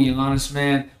of, I'll be honest,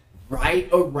 man, right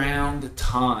around the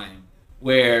time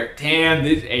where, damn,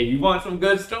 hey, you want some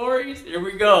good stories? Here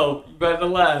we go. You better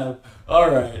laugh.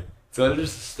 All right. So there's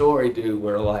a story, dude,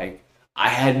 where, like, I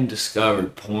hadn't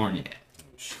discovered porn yet.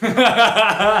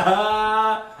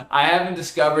 I haven't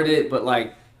discovered it, but,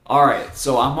 like, all right.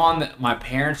 So I'm on my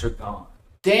parents are gone.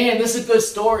 Damn, this is a good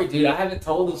story, dude. I haven't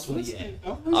told this one yet.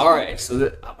 All right.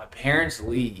 So my parents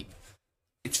leave.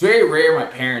 It's very rare my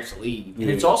parents leave.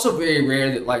 And it's also very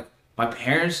rare that, like, my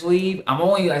parents leave. I'm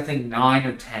only, I think, 9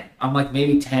 or 10. I'm like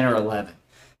maybe 10 or 11.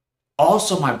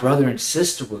 Also, my brother and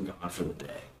sister were gone for the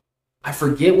day. I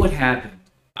forget what happened.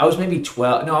 I was maybe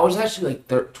 12. No, I was actually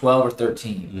like 12 or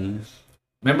 13. Mm-hmm.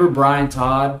 Remember Brian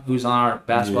Todd, who's on our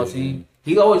basketball team?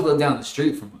 He always lived down the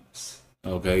street from us.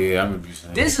 Okay, yeah, I remember you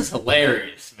saying. This is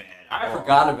hilarious, man. I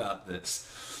forgot about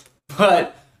this.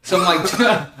 But So I'm like,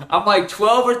 I'm like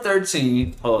 12 or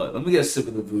 13. Hold on, let me get a sip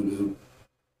of the voodoo.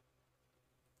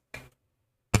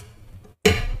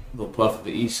 A little puff of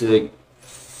the e-cig.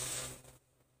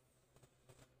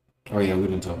 Oh yeah, we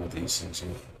didn't talk about these things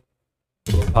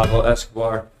yet. Pablo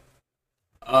Escobar.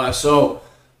 So,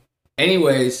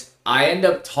 anyways, they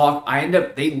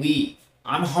leave.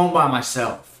 I'm home by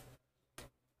myself.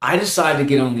 I decide to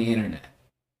get on the internet.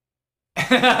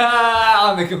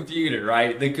 On the computer,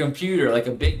 right? The computer, like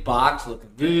a big box looking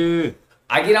thing. Yeah.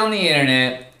 I get on the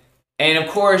internet, and of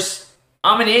course,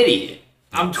 I'm an idiot.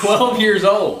 I'm 12 years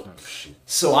old. Oh shit.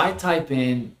 So I type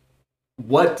in,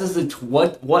 what other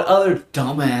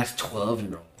dumbass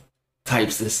 12-year-old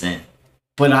types this in?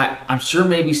 But I'm sure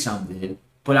maybe some did,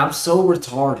 but I'm so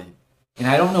retarded, and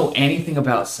I don't know anything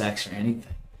about sex or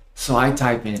anything. So I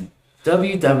type in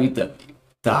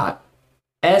www.sex.com.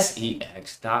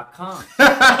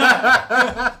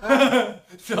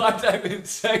 So I type in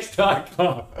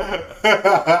sex.com.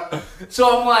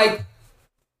 So I'm like,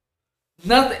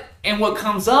 nothing. And what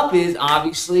comes up is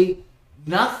obviously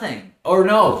nothing. Or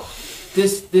no,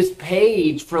 this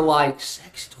page for like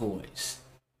sex toys.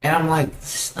 And I'm like,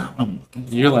 this is not what I'm looking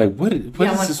for. You're like, what is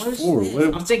Yeah, I'm like, this what is for? this?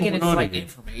 What's I'm thinking going it's on like here?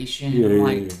 information. Yeah, I'm yeah,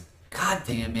 like, yeah. God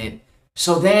damn it.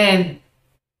 So then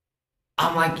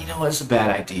I'm like, you know what? It's a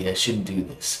bad idea. I shouldn't do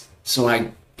this. So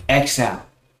I X out.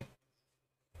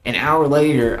 An hour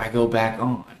later, I go back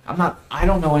on. I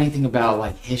don't know anything about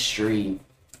like history,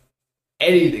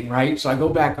 anything, right? So I go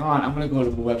back on. I'm going to go to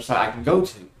the website I can go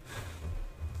to.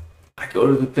 I go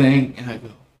to the thing and I go,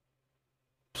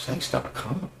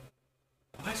 sex.com.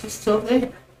 Why is it still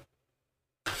there?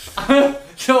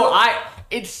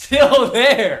 It's still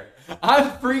there.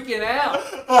 I'm freaking out.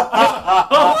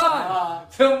 Hold on.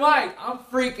 So Mike, I'm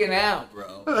freaking out,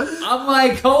 bro. I'm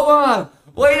like, hold on.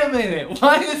 Wait a minute.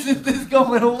 Why isn't this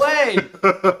going away?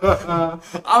 I'm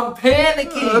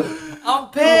panicking.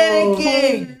 I'm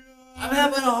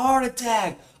having a heart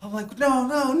attack. I'm like, no.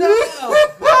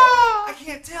 I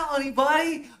can't tell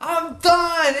anybody. I'm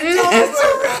done.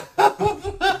 It's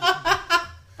over.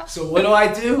 So what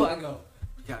do? I go,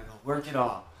 we gotta go work it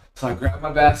off. So I grab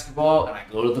my basketball and I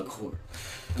go to the court.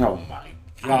 Oh my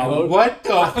I god. go- What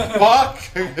the fuck?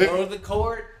 Go to the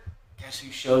court. Guess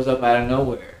who shows up out of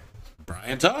nowhere?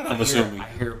 Brian Todd, I'm I assuming.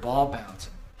 hear a ball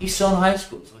bouncing. He's still in high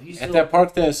school, so he's At still, that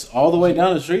park that's all the way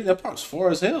down the street, that park's far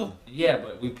as hell. yeah.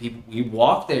 But we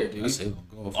walk there, dude. That's it.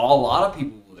 Go. A lot of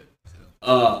people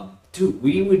would. Dude,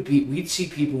 we'd see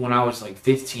people when I was like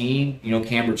 15. You know,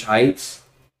 Cambridge Heights.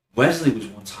 Wesley was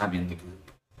one time in the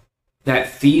group. That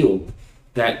field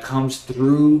that comes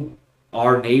through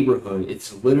our neighborhood,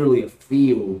 it's literally a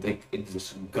field that into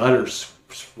some gutter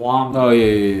swamp. Oh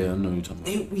yeah. I know what you're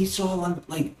talking about. We saw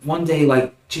like one day,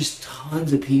 like just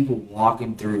tons of people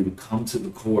walking through to come to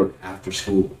the court after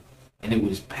school, and it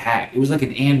was packed. It was like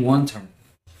an and one tournament.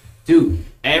 Dude,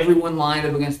 everyone lined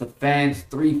up against the fence.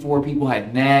 3-4 people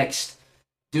had next.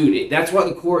 Dude, that's why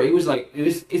the court.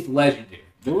 It's legendary.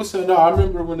 There was no. I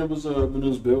remember when it was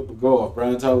built to go off.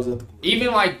 Brian Todd was at the court.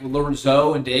 Even like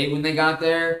Lorenzo and Dave, when they got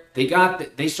there,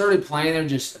 they started playing there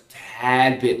just a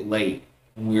tad bit late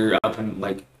when we were up in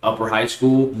like upper high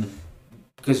school. Mm-hmm.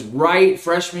 Because right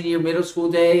freshman year, middle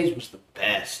school days was the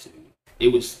best, dude.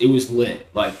 It was lit.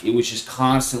 Like it was just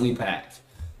constantly packed.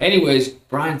 Anyways,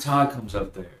 Brian Todd comes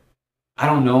up there. I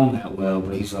don't know him that well,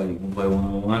 but he's like, "You wanna play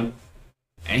 1-on-1?"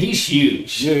 And he's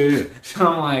huge. Yeah. So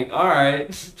I'm like, all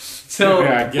right. So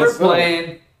Yeah, I guess we're so.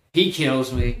 playing. He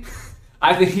kills me.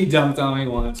 I think he dunked on me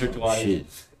once or twice. Shit.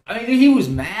 I mean, dude, he was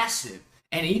massive.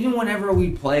 And even whenever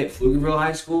we play at Pflugerville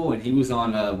High School and he was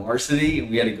on varsity and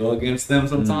we had to go against them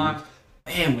sometimes,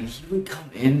 man, when he would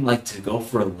come in like to go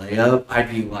for a layup,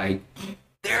 I'd be like,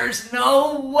 there's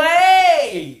no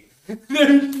way.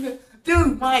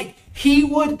 Dude, Mike, he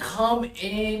would come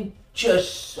in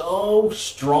just so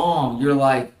strong. You're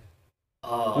like,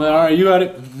 Well, all right, you got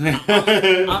it.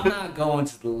 I'm not going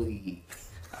to the league.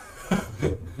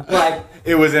 Like,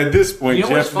 It was at this point you know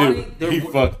what's Jeff funny? knew he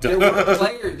fucked There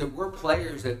up. were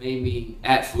players that made me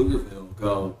at Pflugerville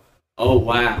go, oh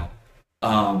wow,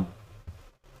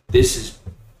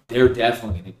 they're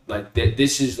definitely gonna, like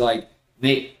this is like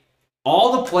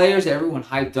all the players that everyone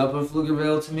hyped up at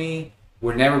Pflugerville to me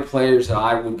were never players that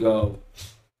I would go,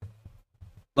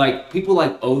 like people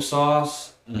like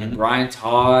Osauce and Brian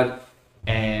Todd,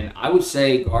 and I would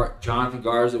say Jonathan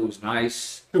Garza was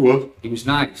nice. He was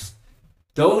nice.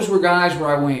 Those were guys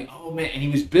where I went, oh man, and he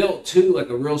was built too, like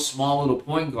a real small little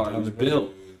point guard. He was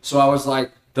built. So I was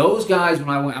like, those guys, when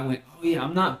I went, oh yeah,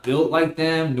 I'm not built like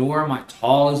them, nor am I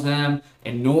tall as them,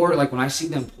 and nor, like when I see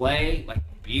them play, like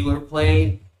Beeler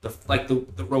played,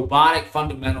 the robotic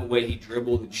fundamental way he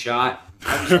dribbled and shot.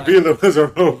 I was like, Vila was a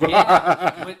robot.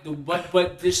 yeah,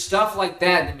 but there's stuff like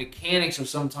that. The mechanics of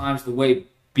sometimes the way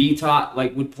B-Tot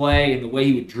would play and the way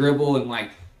he would dribble and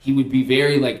he would be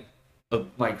very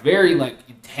very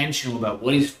intentional about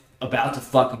what he's about to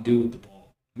fucking do with the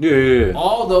ball. Yeah.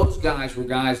 All those guys were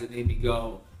guys that made me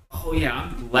go, oh yeah,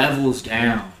 I'm levels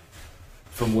down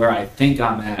from where I think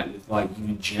I'm at with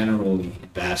even generally in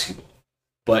basketball.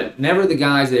 But never the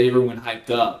guys that everyone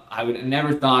hyped up. I would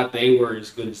never thought they were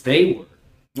as good as they were.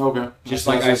 Okay. Just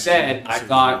like I said, I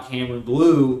thought Cameron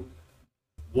Blue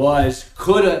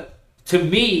could have, to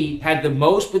me, had the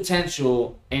most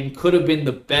potential and could have been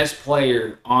the best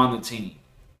player on the team.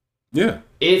 Yeah.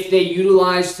 If they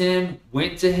utilized him,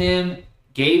 went to him,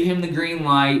 gave him the green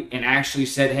light, and actually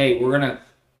said, hey,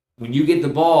 when you get the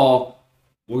ball,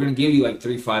 we're going to give you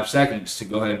 3-5 seconds to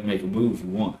go ahead and make a move if you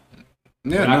want.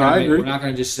 Yeah, I agree. We're not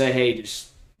going to just say, hey,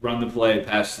 just run the play,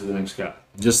 pass to the next guy.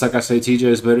 Just like I say, TJ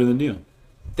is better than Neil.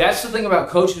 That's the thing about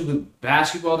coaches with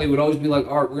basketball. They would always be like,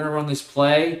 all right, we're going to run this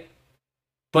play.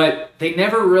 But they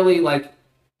never really,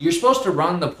 you're supposed to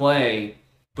run the play,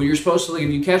 but you're supposed to, if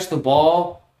you catch the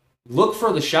ball, look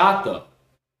for the shot, though.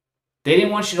 They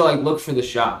didn't want you to, look for the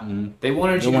shot. Mm-hmm. They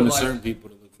wanted you to, certain people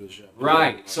to look for the shot.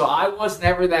 Right. So I was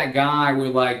never that guy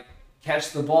where,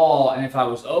 catch the ball, and if I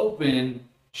was open,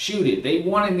 shoot it. They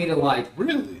wanted me to,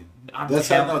 Really? That's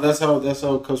how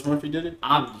Coach Murphy did it?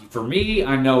 For me,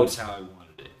 I know it's how I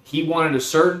wanted it. He wanted a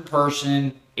certain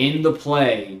person in the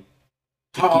play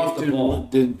to get the ball.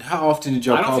 How often did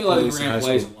y'all I call don't feel like plays we in high ran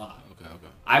plays a school? lot. Okay.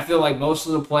 I feel like most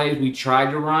of the plays we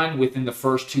tried to run within the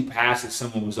first 2 passes,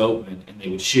 someone was open and they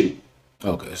would shoot.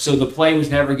 Okay. So the play was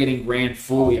never getting ran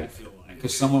fully, I feel like,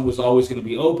 because someone was always going to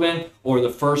be open, or the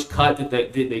first cut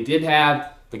that they did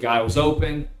have, the guy was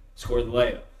open, scored the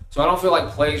layup. So I don't feel like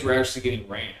plays were actually getting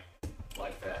ran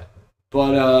like that.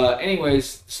 But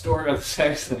anyways, story of the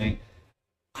sex thing,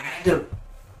 I ended up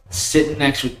sitting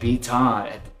next with B. Todd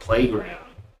at the playground.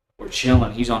 We're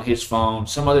chilling. He's on his phone.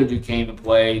 Some other dude came and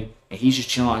played, and he's just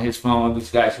chilling on his phone.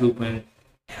 This guy's hooping,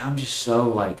 and I'm just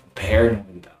so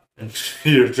paranoid about it.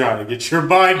 You're trying to get your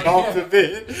mind off of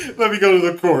it. Let me go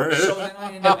to the court. So then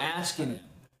I end up asking him.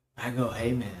 I go,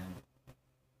 hey man,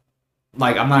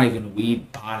 I'm not even a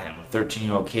weed pot. I'm a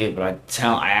 13-year-old kid, but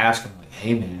I ask him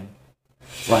hey man,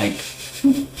 I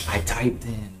typed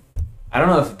in. I don't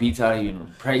know if B. Todd even.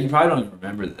 You probably don't even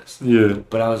remember this. Yeah.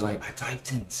 But I was I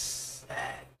typed in sex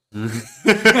on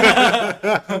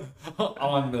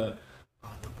the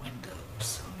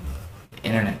Windows, on the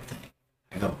internet thing.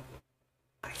 I go,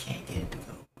 I can't get it to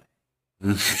go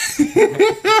away. He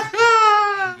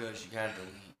goes, you gotta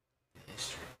delete the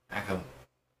history. I go,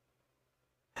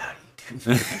 how do you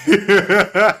do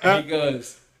that? And he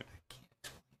goes,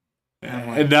 I can't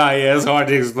explain. Nah, yeah, it's hard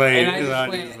to explain. And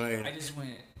I just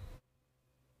went,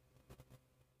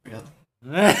 really?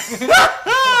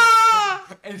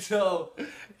 And so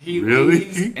he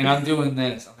leaves, and I'm doing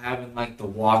this. I'm having the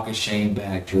walk of shame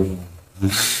back dribbling.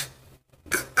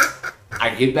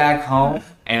 I get back home,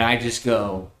 and I just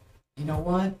go, you know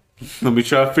what? Let me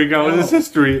try to figure out this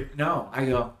history. No, I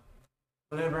go,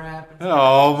 whatever happens.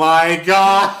 Oh my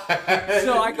God.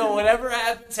 So I go, whatever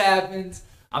happens, happens.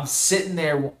 I'm sitting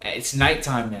there. It's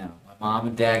nighttime now. My mom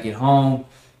and dad get home.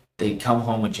 They come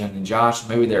home with Jen and Josh.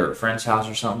 Maybe they're at a friend's house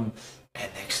or something.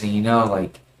 And next thing you know,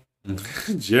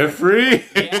 Jeffrey?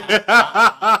 Yeah,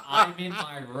 I'm in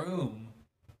my room.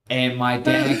 And my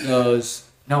dad goes,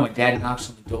 no, my dad knocks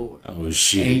on the door. Oh,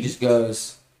 shit. And he just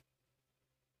goes,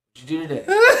 what'd you do today?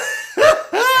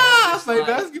 I play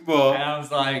basketball. And I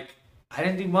was like, I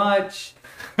didn't do much.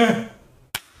 And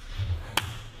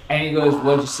he goes,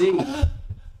 what'd you see?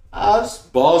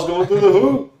 Ball's going through the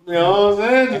hoop. You know what I'm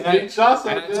saying? Just getting shots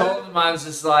and like I told him I was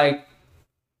just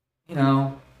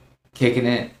kicking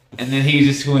it. And then he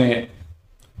just went,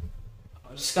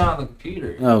 I just got on the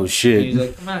computer. Oh, shit. And he's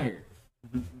like, come out here.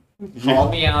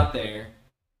 Called me out there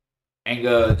and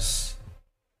goes,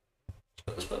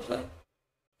 let's play.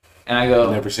 And I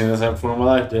go, Never seen this happen before in my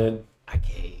life, Dad. I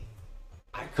can't.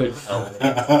 I couldn't help it.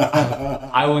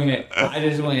 I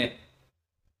just went.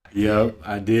 Yep,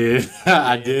 I did.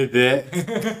 I did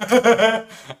that.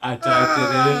 I typed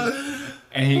it in.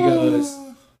 And he goes,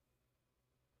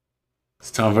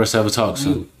 It's time for us to have a talk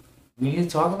soon. we need to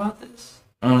talk about this?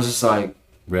 And I was just like,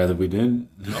 Rather we didn't.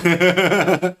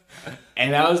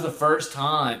 and that was the first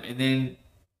time. And then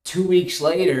 2 weeks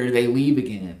later, they leave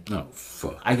again. Oh,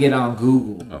 fuck. I get on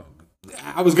Google. Oh.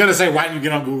 I was going to say, why didn't you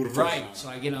get on Google the first Right. time? So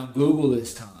I get on Google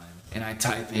this time. And I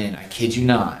type in, I kid you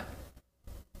not,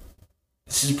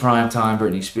 this is primetime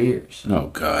Britney Spears. Oh,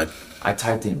 God. I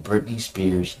typed in Britney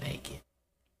Spears naked.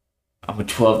 I'm a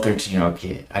 12, 13-year-old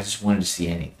kid. I just wanted to see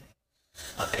anything.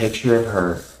 A picture of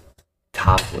her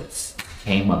topless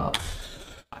came up.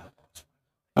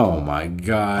 Oh my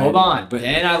god. Hold on. But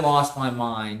then I lost my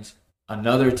mind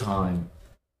another time.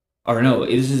 Or no,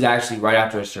 this is actually right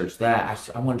after I searched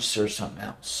that. I wanted to search something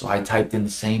else. So I typed in the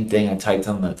same thing I typed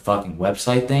on the fucking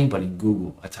website thing, but in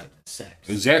Google, I typed in sex.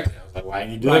 Exactly. I was like, why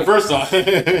didn't you do that first time?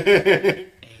 A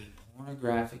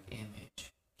pornographic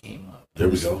image came up. There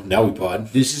we go. Now we pod.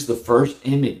 This is the first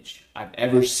image I've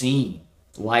ever seen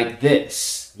like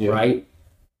this, right?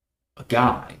 A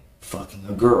guy fucking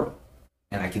a girl,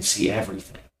 and I can see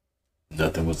everything.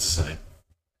 Nothing was the same.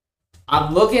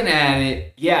 I'm looking at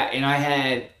it, yeah, and I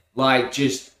had like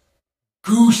just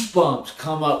goosebumps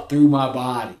come up through my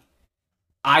body.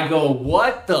 I go,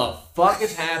 what the fuck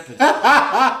is happening?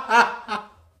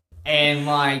 And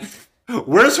like,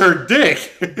 where's her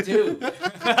dick? dude.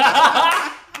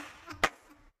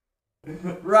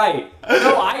 Right.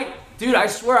 No, dude, I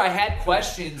swear I had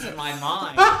questions in my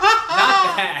mind.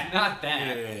 Not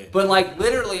that. Yeah. But like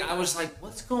literally I was like,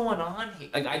 what's going on here?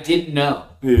 Like I didn't know.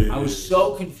 Yeah. I was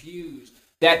so confused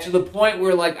that to the point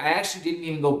where like I actually didn't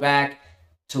even go back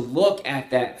to look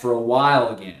at that for a while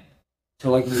again.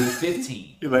 Till like maybe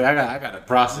 15. You're like, I got to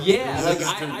process. Yeah, like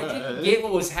I didn't get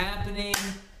what was happening.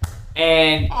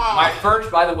 And my first,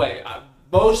 by the way,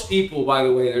 most people, by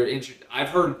the way, they're interested. I've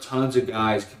heard tons of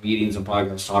guys, comedians, and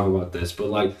podcasts talk about this, but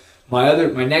like my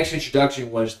next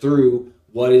introduction was through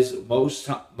what is most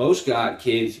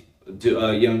kids,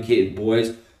 young kid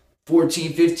boys,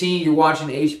 14, 15. You're watching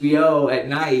HBO at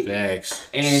night, Facts.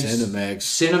 and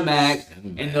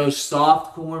Cinemax, and those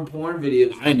soft porn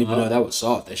videos. I didn't even know that was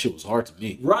soft. That shit was hard to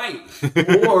me. Right.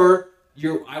 Or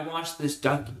I watched this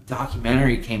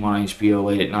documentary came on HBO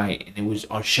late at night, and it was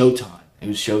on Showtime.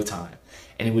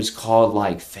 And it was called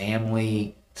like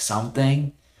Family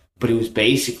something, but it was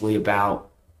basically about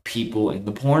people in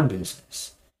the porn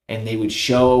business. And they would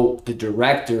show the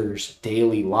director's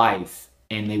daily life,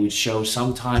 and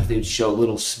sometimes they would show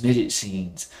little smidget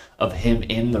scenes of him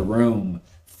in the room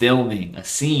filming a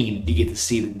scene. You get to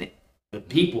see the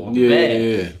people on the bed.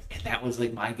 Yeah. And that was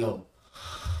like my go.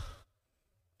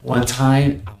 One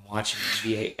time, I'm watching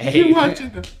NBA. You're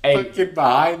watching the fucking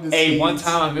behind the scenes. Hey, one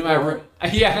time I'm in my room.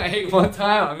 Yeah, hey, one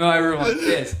time I'm in my room like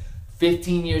this.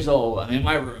 15 years old, I'm in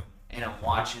my room, and I'm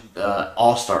watching the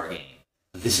All-Star game.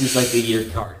 This is like the year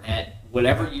Garnett,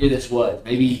 whatever year this was,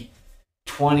 maybe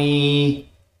 20,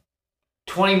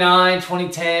 29,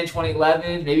 2010,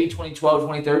 2011, maybe 2012,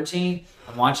 2013.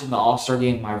 I'm watching the All-Star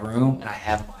game in my room, and I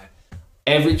have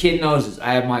every kid knows this.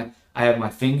 I have my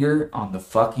finger on the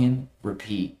fucking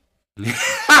repeat. You know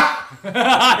what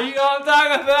I'm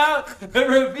talking about? The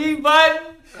repeat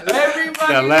button.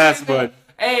 Everybody. That last button.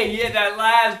 Hey, yeah, that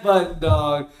last button,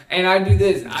 dog. And I do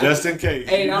this. Just in case.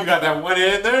 Hey, you got that one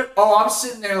in there? Oh, I'm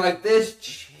sitting there like this,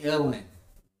 chilling.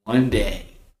 One day,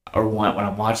 when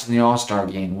I'm watching the All-Star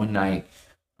game one night,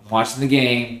 I'm watching the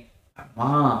game. My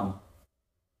mom,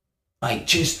 like,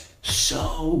 just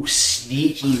so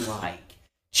sneaky, like.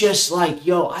 Just like,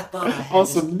 yo, I thought I had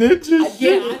some ninja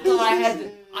shit. I thought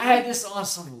I had this on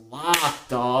some lock,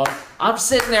 dog. I'm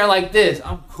sitting there like this.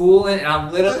 I'm cooling, and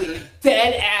I'm literally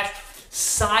dead ass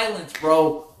silence,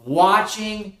 bro,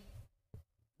 watching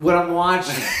what I'm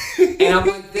watching. And I'm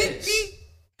like this.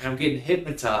 And I'm getting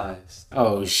hypnotized.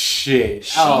 Oh, shit.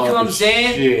 She comes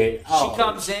in. Oh, She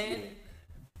comes in.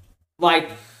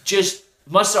 Like, just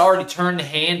must have already turned the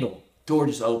handle. Door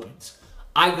just opens.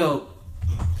 I go.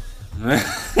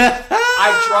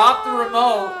 I drop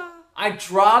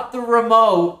the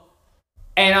remote,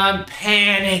 and I'm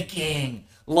panicking.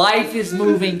 Life is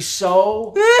moving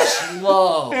so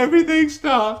slow. Everything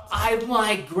stopped. I'm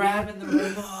like grabbing the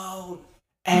remote,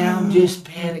 and I'm just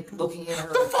panicked looking at her.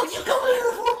 The fuck you coming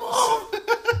here for,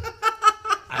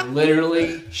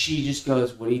 Mom? She just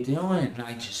goes, "What are you doing?" And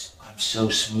I'm so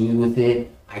smooth with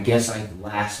it. I guess I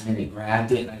last minute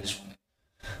grabbed it, and I just went,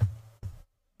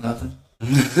 nothing.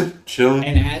 Chilling.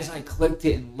 And as I clicked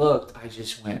it and looked, I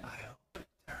just went, I hope it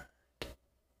turned.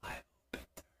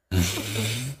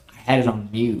 I had it on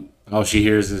mute. Oh, she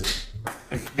hears it.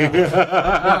 No, I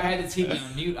had the TV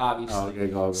on mute, obviously. Oh, okay,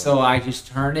 go. So I just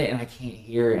turned it, and I can't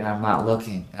hear it, and I'm not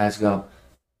looking. I just go,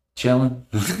 chilling.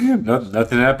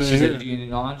 Nothing happened. She said, "Do you need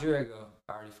laundry?" I go,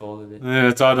 "I already folded it." Yeah,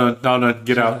 it's all done. All done.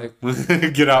 Get out.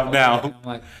 Like, Get out okay. now. And I'm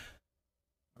like,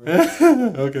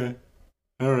 Okay.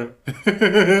 All right.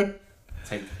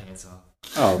 take the pants off.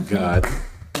 Oh God.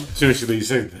 Seriously, you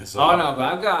say this? Oh no, but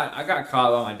I got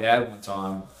caught by my dad one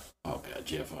time. Oh God,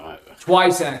 Jeff.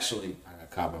 Twice actually. I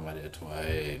got caught by my dad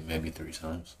twice, maybe 3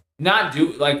 times.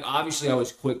 Obviously I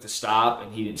was quick to stop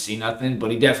and he didn't see nothing,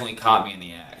 but he definitely caught me in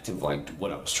the act. effect of like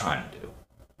what I was trying to do.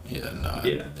 Yeah, no,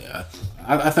 Yeah. yeah.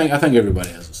 I think everybody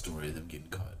has a story of them getting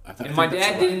caught. And my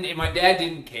dad didn't. And my dad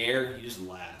didn't care. He just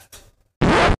laughed.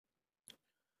 All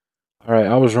right,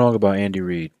 I was wrong about Andy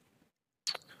Reid.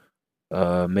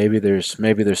 Maybe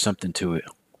there's something to it.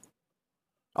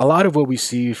 A lot of what we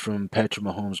see from Patrick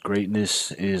Mahomes'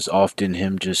 greatness is often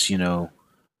him just,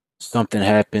 something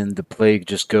happened, the play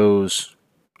just goes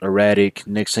erratic.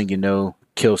 Next thing you know,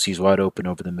 Kelsey's wide open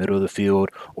over the middle of the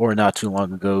field. Or not too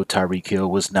long ago, Tyreek Hill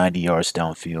was 90 yards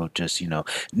downfield. Just,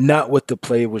 not what the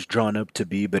play was drawn up to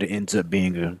be, but it ends up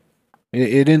being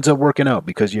it ends up working out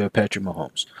because you have Patrick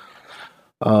Mahomes.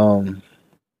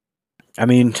 I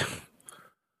mean,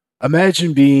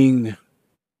 imagine being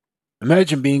a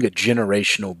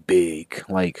generational big.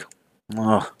 Like,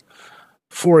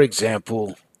 for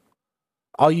example,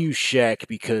 I'll use Shaq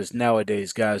because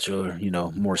nowadays guys are,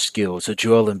 more skilled. So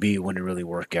Joel Embiid wouldn't really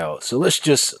work out. So let's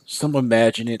just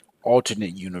imagine it,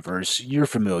 alternate universe. You're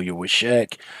familiar with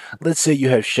Shaq. Let's say you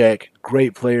have Shaq,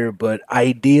 great player, but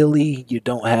ideally you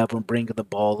don't have him bringing the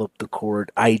ball up the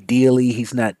court. Ideally,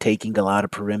 he's not taking a lot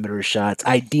of perimeter shots.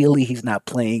 Ideally, he's not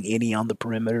playing any on the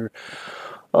perimeter.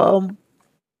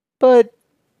 But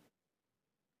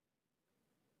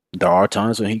there are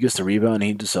times when he gets the rebound and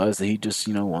he decides that he just,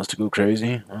 wants to go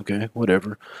crazy. Okay,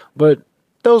 whatever. But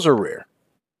those are rare.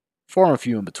 Far and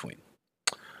few in between.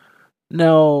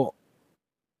 Now,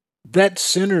 that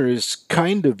center is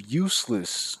kind of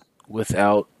useless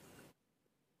without,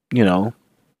 the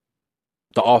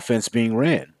offense being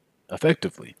ran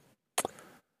effectively.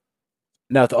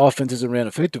 Now, if the offense isn't ran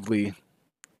effectively,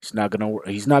 he's not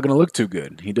gonna look too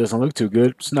good. He doesn't look too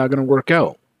good. It's not gonna work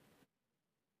out.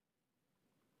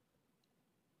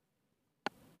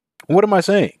 What am I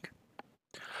saying?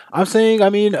 I'm saying,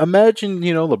 imagine,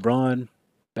 LeBron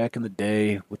back in the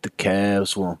day with the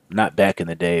Cavs. Well, not back in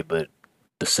the day, but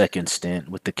the second stint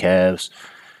with the Cavs.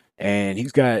 And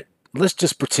he's got, let's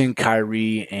just pretend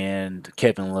Kyrie and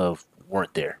Kevin Love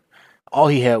weren't there. All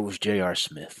he had was J.R.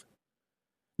 Smith.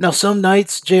 Now, some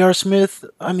nights, J.R. Smith,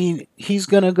 he's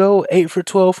going to go 8 for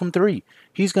 12 from 3.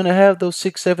 He's going to have those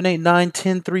 6, 7, 8, 9,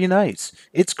 10 3 nights.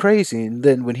 It's crazy. And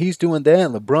then when he's doing that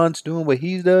and LeBron's doing what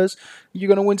he does, you're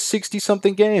going to win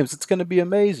 60-something games. It's going to be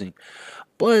amazing.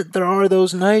 But there are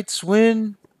those nights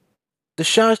when the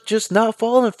shot's just not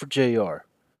falling for JR.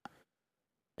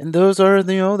 And those are,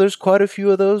 there's quite a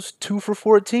few of those 2 for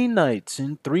 14 nights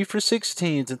and 3 for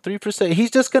 16s and 3 for 7.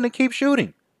 He's just going to keep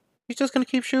shooting.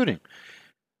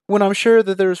 When I'm sure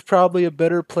that there's probably a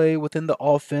better play within the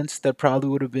offense that probably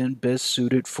would have been best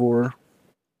suited for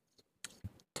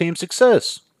team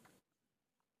success.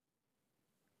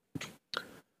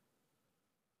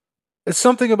 It's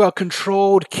something about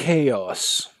controlled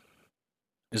chaos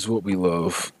is what we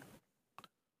love.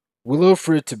 We love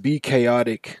for it to be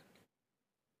chaotic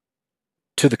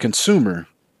to the consumer,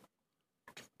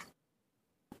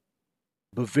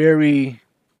 but very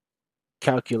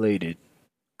calculated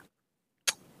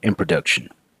in production.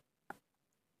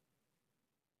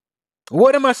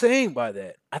 What am I saying by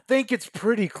that? I think it's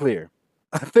pretty clear.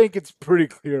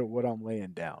 What I'm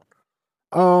laying down.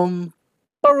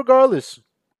 But regardless,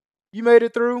 you made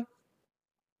it through.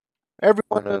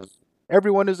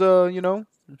 Everyone is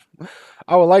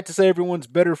I would like to say everyone's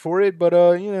better for it, but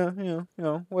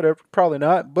whatever. Probably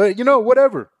not. But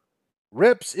whatever.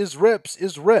 Reps is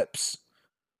reps.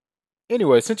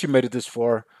 Anyway, since you made it this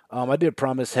far, I did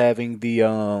promise having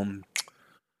the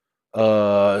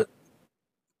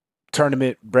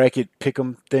tournament bracket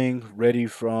pick'em thing ready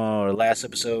for our last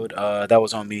episode. That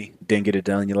was on me. Didn't get it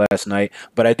done last night,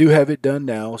 but I do have it done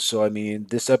now. So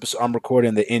this episode, I'm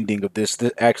recording the ending of this.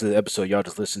 Actually, the episode y'all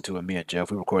just listened to, me and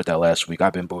Jeff. We recorded that last week.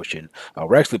 I've been bullshitting.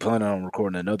 We're actually planning on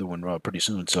recording another one pretty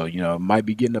soon. So might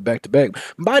be getting a back to back.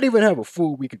 Might even have a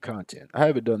full week of content. I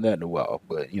haven't done that in a while,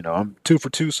 but I'm 2 for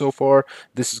 2 so far.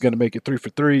 This is gonna make it 3 for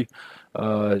 3.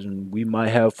 We might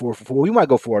have 4 for 4. We might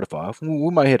go 4 out of 5. We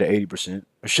might hit 80%.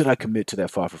 Or should I commit to that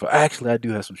 5 for 5? Actually, I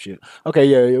do have some shit. Okay,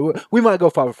 yeah. We might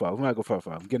go 5 for 5.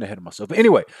 I'm getting ahead of myself. But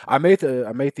anyway, I made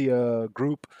the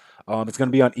group. It's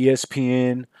gonna be on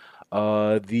ESPN.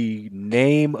 The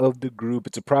name of the group,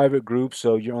 it's a private group,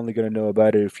 so you're only gonna know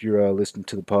about it if you're listening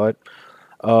to the pod.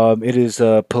 It is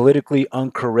Politically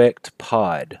Uncorrect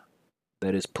Pod.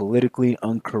 That is Politically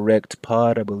Uncorrect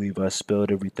Pod. I believe I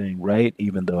spelled everything right,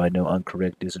 even though I know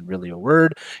uncorrect isn't really a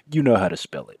word. You know how to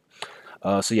spell it.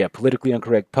 So yeah, Politically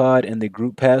Uncorrect Pod, and the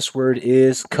group password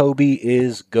is Kobe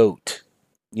is GOAT.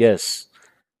 Yes,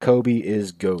 Kobe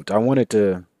is GOAT. I wanted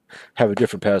to have a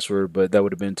different password, but that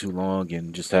would have been too long,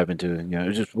 and just having to,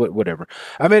 just whatever.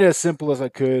 I made it as simple as I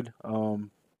could.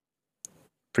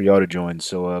 for y'all to join.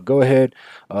 So go ahead.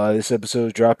 This episode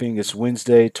is dropping. It's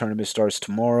Wednesday. Tournament starts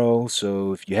tomorrow.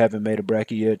 So if you haven't made a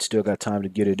bracket yet, still got time to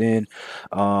get it in.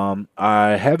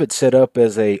 I have it set up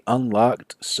as a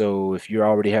unlocked. So if you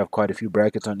already have quite a few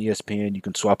brackets on ESPN, you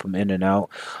can swap them in and out.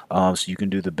 So you can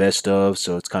do the best of.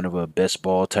 So it's kind of a best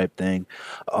ball type thing.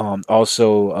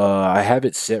 Also, I have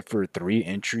it set for 3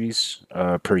 entries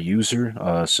per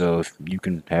user. So if you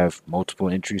can have multiple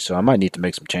entries. So I might need to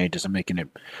make some changes. I'm making it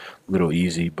little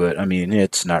easy, but I mean,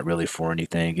 it's not really for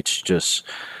anything. It's just,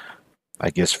 I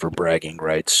guess, for bragging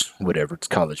rights, whatever. It's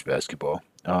college basketball.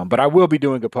 But I will be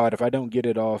doing a pod. If I don't get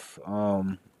it off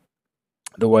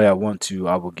the way I want to,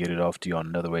 I will get it off to you on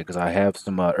another way because I have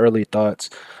some early thoughts,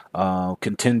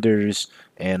 contenders,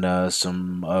 and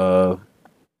some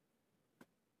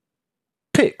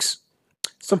picks.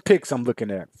 Some picks I'm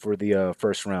looking at for the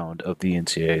first round of the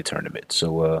NCAA tournament.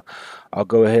 So I'll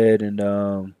go ahead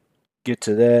and get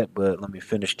to that, but let me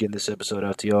finish getting this episode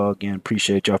out to y'all. Again,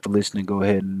 appreciate y'all for listening. Go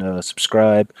ahead and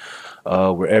subscribe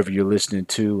wherever you're listening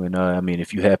to. And I mean,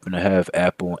 if you happen to have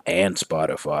Apple and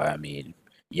Spotify, I mean,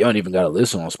 you don't even got to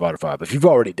listen on Spotify. But if you've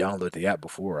already downloaded the app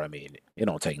before, I mean, it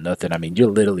don't take nothing. I mean,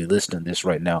 you're literally listening to this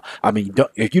right now. I mean,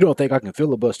 if you don't think I can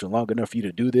filibuster long enough for you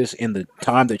to do this in the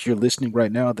time that you're listening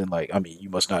right now, then, like, I mean, you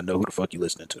must not know who the fuck you're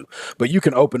listening to. But you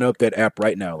can open up that app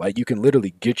right now. Like, you can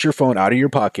literally get your phone out of your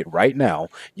pocket right now.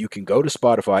 You can go to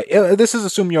Spotify. This is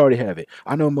assuming you already have it.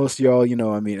 I know most of y'all,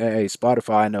 I mean, hey,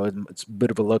 Spotify, I know it's a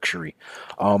bit of a luxury.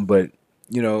 But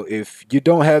if you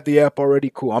don't have the app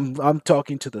already, cool. I'm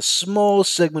talking to the small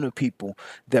segment of people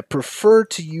that prefer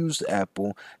to use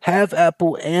Apple, have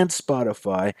Apple and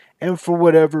Spotify, and for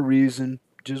whatever reason,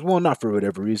 not for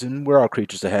whatever reason, we're all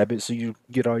creatures of habit, so you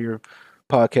get all your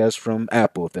podcasts from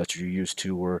Apple if that's what you're used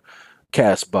to, or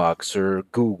Castbox, or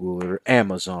Google, or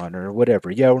Amazon, or whatever.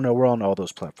 Yeah, we're on all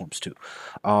those platforms too.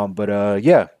 But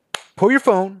yeah, pull your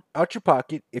phone out your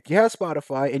pocket. If you have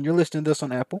Spotify and you're listening to this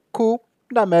on Apple, cool.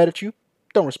 Not mad at you.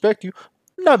 Don't respect you.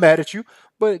 Not mad at you.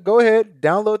 But go ahead,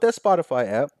 download that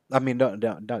Spotify app. I mean, not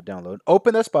download.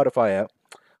 Open that Spotify app.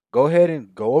 Go ahead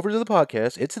and go over to the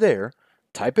podcast. It's there.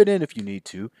 Type it in if you need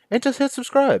to, and just hit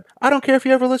subscribe. I don't care if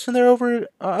you ever listen there over.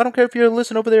 I don't care if you ever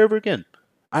listen over there ever again.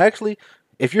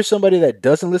 If you're somebody that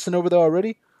doesn't listen over there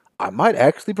already, I might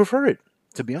actually prefer it.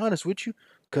 To be honest with you,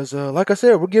 because like I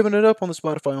said, we're giving it up on the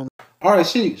Spotify only. All right,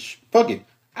 sheesh. Fuck it.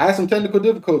 I had some technical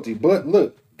difficulty, but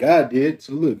look, God did.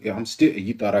 So look, I'm still.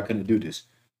 You thought I couldn't do this.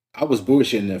 I was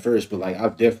bullshitting at first, but like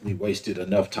I've definitely wasted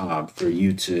enough time for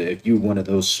you to, if you're one of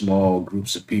those small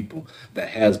groups of people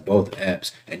that has both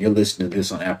apps and you're listening to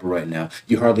this on Apple right now,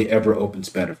 you hardly ever open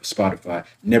Spotify,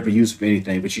 never use it for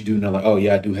anything, but you do know like, oh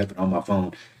yeah, I do have it on my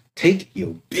phone. Take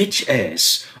your bitch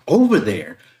ass over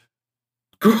there.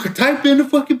 Type in the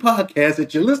fucking podcast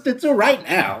that you're listening to right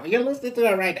now. You're listening to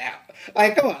it right now.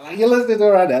 Like, come on, like you're listening to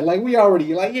it right now. Like we here.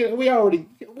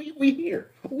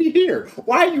 We here.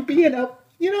 Why are you being up?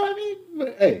 You know what I mean?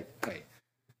 But hey,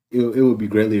 it would be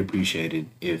greatly appreciated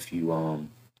if you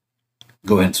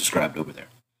go ahead and subscribe over there.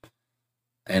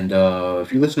 And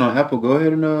if you listen on Apple, go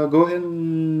ahead and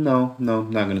no,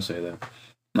 not gonna say that.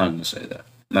 Not gonna say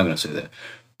that.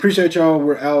 Appreciate y'all.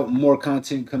 We're out. More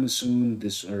content coming soon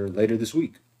later this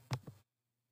week.